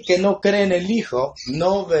aquel que no cree en el Hijo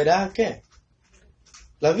no verá ¿qué?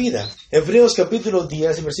 La vida. Hebreos capítulo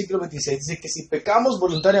 10, versículo 26 dice que si pecamos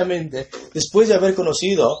voluntariamente después de haber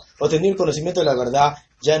conocido o tener conocimiento de la verdad,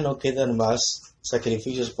 ya no quedan más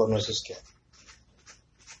sacrificios por nuestros que.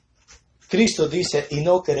 Cristo dice, y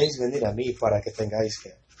no queréis venir a mí para que tengáis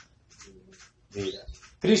que vida.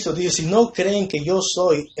 Cristo dice, si no creen que yo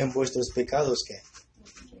soy en vuestros pecados, ¿qué?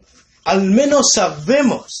 Al menos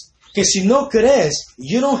sabemos que si no crees,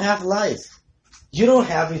 you don't have life. You don't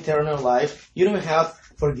have eternal life. You don't have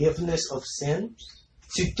forgiveness of sin.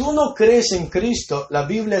 Si tú no crees en Cristo, la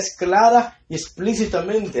Biblia es clara y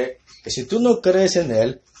explícitamente que si tú no crees en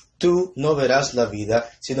Él, tú no verás la vida,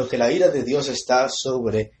 sino que la ira de Dios está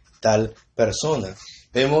sobre tal persona.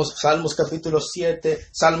 Vemos Salmos capítulo 7,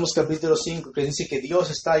 Salmos capítulo 5, que dice que Dios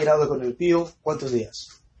está airado con el pío. ¿Cuántos días?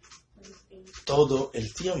 Todo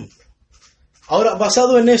el tiempo. Ahora,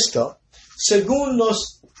 basado en esto, según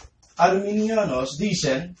los arminianos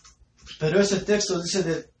dicen, pero ese texto dice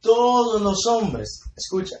de todos los hombres.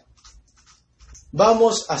 Escucha.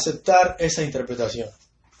 Vamos a aceptar esa interpretación.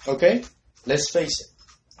 ¿Ok? Let's face it.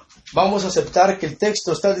 Vamos a aceptar que el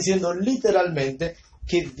texto está diciendo literalmente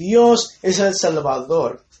que Dios es el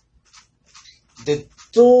Salvador de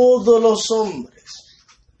todos los hombres.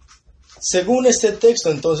 Según este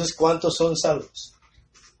texto, entonces, ¿cuántos son salvos?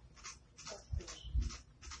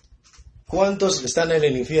 ¿Cuántos están en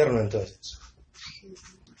el infierno, entonces?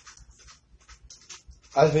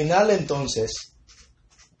 Al final, entonces,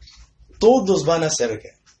 todos van a ser ¿qué?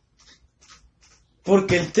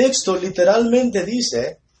 Porque el texto literalmente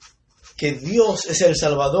dice que Dios es el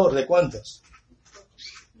Salvador de ¿cuántos?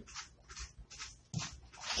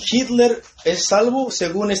 ¿Hitler es salvo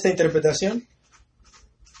según esta interpretación?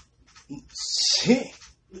 Sí.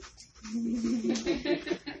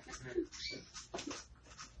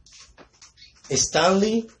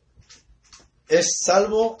 ¿Stanley es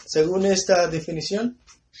salvo según esta definición?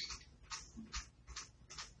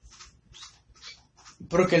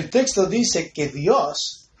 Porque el texto dice que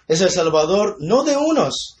Dios es el Salvador no de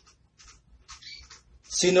unos,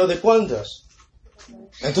 sino de ¿cuántos?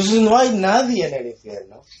 Entonces no hay nadie en el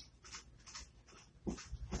infierno.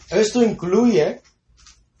 Esto incluye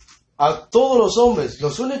a todos los hombres.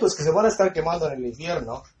 Los únicos que se van a estar quemando en el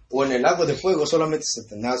infierno o en el lago de fuego solamente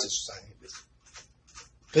Satanás y sus ángeles.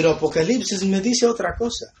 Pero Apocalipsis me dice otra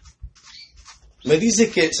cosa. Me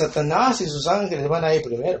dice que Satanás y sus ángeles van a ir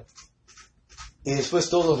primero. Y después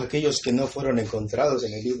todos aquellos que no fueron encontrados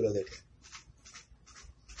en el libro de...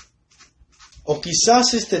 O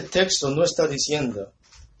quizás este texto no está diciendo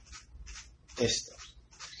esto.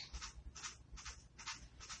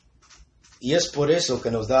 Y es por eso que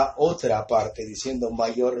nos da otra parte diciendo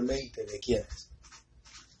mayormente de quiénes.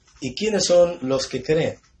 ¿Y quiénes son los que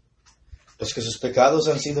creen? Los que sus pecados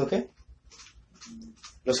han sido ¿qué?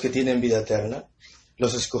 Los que tienen vida eterna,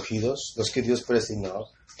 los escogidos, los que Dios predestinó,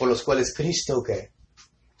 por los cuales Cristo ¿qué?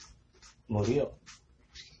 Murió.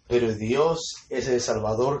 Pero Dios es el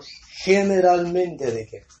Salvador generalmente ¿de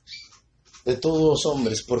qué? De todos los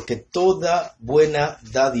hombres, porque toda buena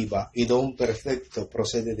dádiva y don perfecto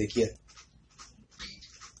procede ¿de quién?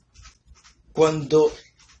 Cuando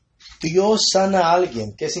Dios sana a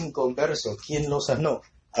alguien que es inconverso, ¿quién lo sanó?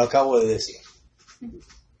 Acabo de decir,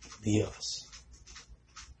 Dios.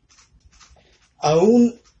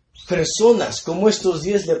 Aún personas como estos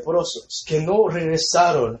 10 leprosos que no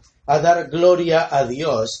regresaron a dar gloria a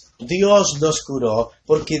Dios, Dios los curó,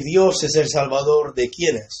 porque Dios es el Salvador de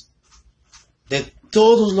 ¿quiénes? De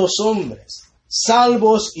todos los hombres,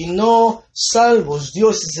 salvos y no salvos.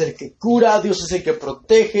 Dios es el que cura, Dios es el que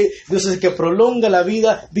protege, Dios es el que prolonga la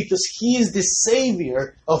vida, because He is the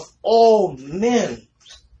Savior of all men.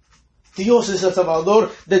 Dios es el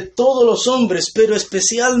Salvador de todos los hombres, pero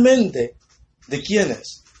especialmente ¿de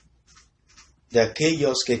quiénes? De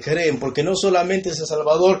aquellos que creen, porque no solamente es el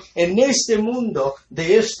Salvador en este mundo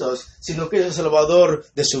de estos, sino que es el Salvador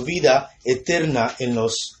de su vida eterna en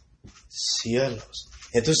los cielos.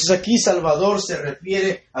 Entonces aquí Salvador se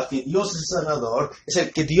refiere a que Dios es el sanador, es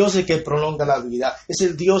el que Dios es el que prolonga la vida, es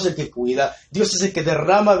el Dios el que cuida, Dios es el que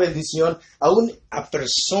derrama bendición aún a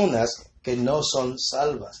personas que no son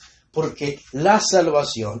salvas. Porque la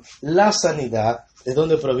salvación, la sanidad, ¿de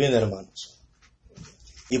dónde proviene, hermanos?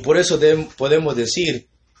 Y por eso podemos decir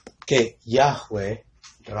que Yhwh,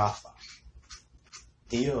 Rafa,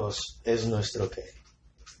 Dios es nuestro ¿qué?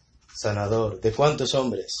 Sanador. ¿De cuántos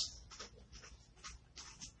hombres?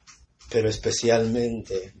 Pero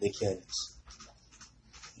especialmente ¿de quiénes?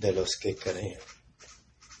 De los que creen.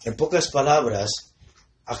 En pocas palabras,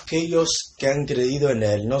 aquellos que han creído en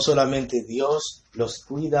Él, no solamente Dios los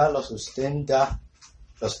cuida, los sustenta,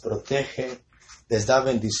 los protege, les da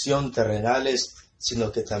bendición terrenales,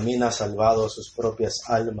 sino que también ha salvado sus propias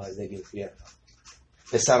almas del infierno.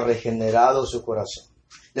 Les ha regenerado su corazón,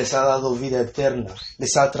 les ha dado vida eterna,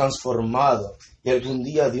 les ha transformado, y algún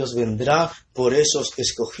día Dios vendrá por esos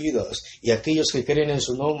escogidos y aquellos que creen en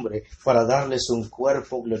su nombre para darles un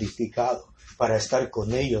cuerpo glorificado, para estar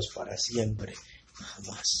con ellos para siempre,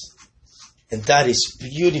 jamás. And that is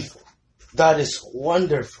beautiful, that is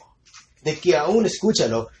wonderful, de que aún,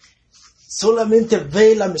 escúchalo, Solamente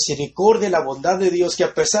ve la misericordia y la bondad de Dios, que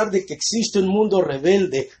a pesar de que existe un mundo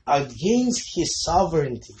rebelde against His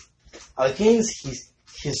sovereignty, against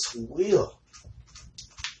His will,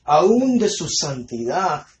 aún de su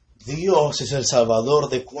santidad, Dios es el Salvador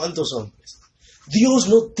de cuántos hombres. Dios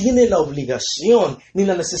no tiene la obligación ni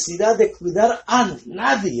la necesidad de cuidar a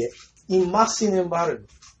nadie, y más sin embargo,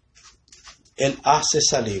 Él hace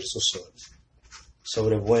salir su sol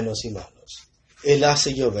sobre buenos y malos. Él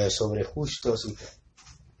hace llover sobre justos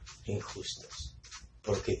y injustos,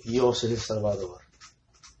 porque Dios es el Salvador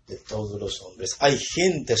de todos los hombres. Hay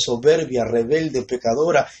gente soberbia, rebelde,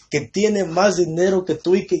 pecadora, que tiene más dinero que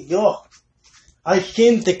tú y que yo. Hay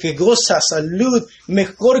gente que goza salud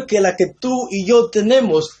mejor que la que tú y yo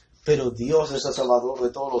tenemos, pero Dios es el Salvador de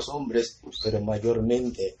todos los hombres, pero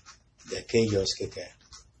mayormente de aquellos que creen.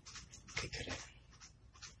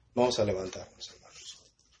 Vamos a levantarnos, hermanos.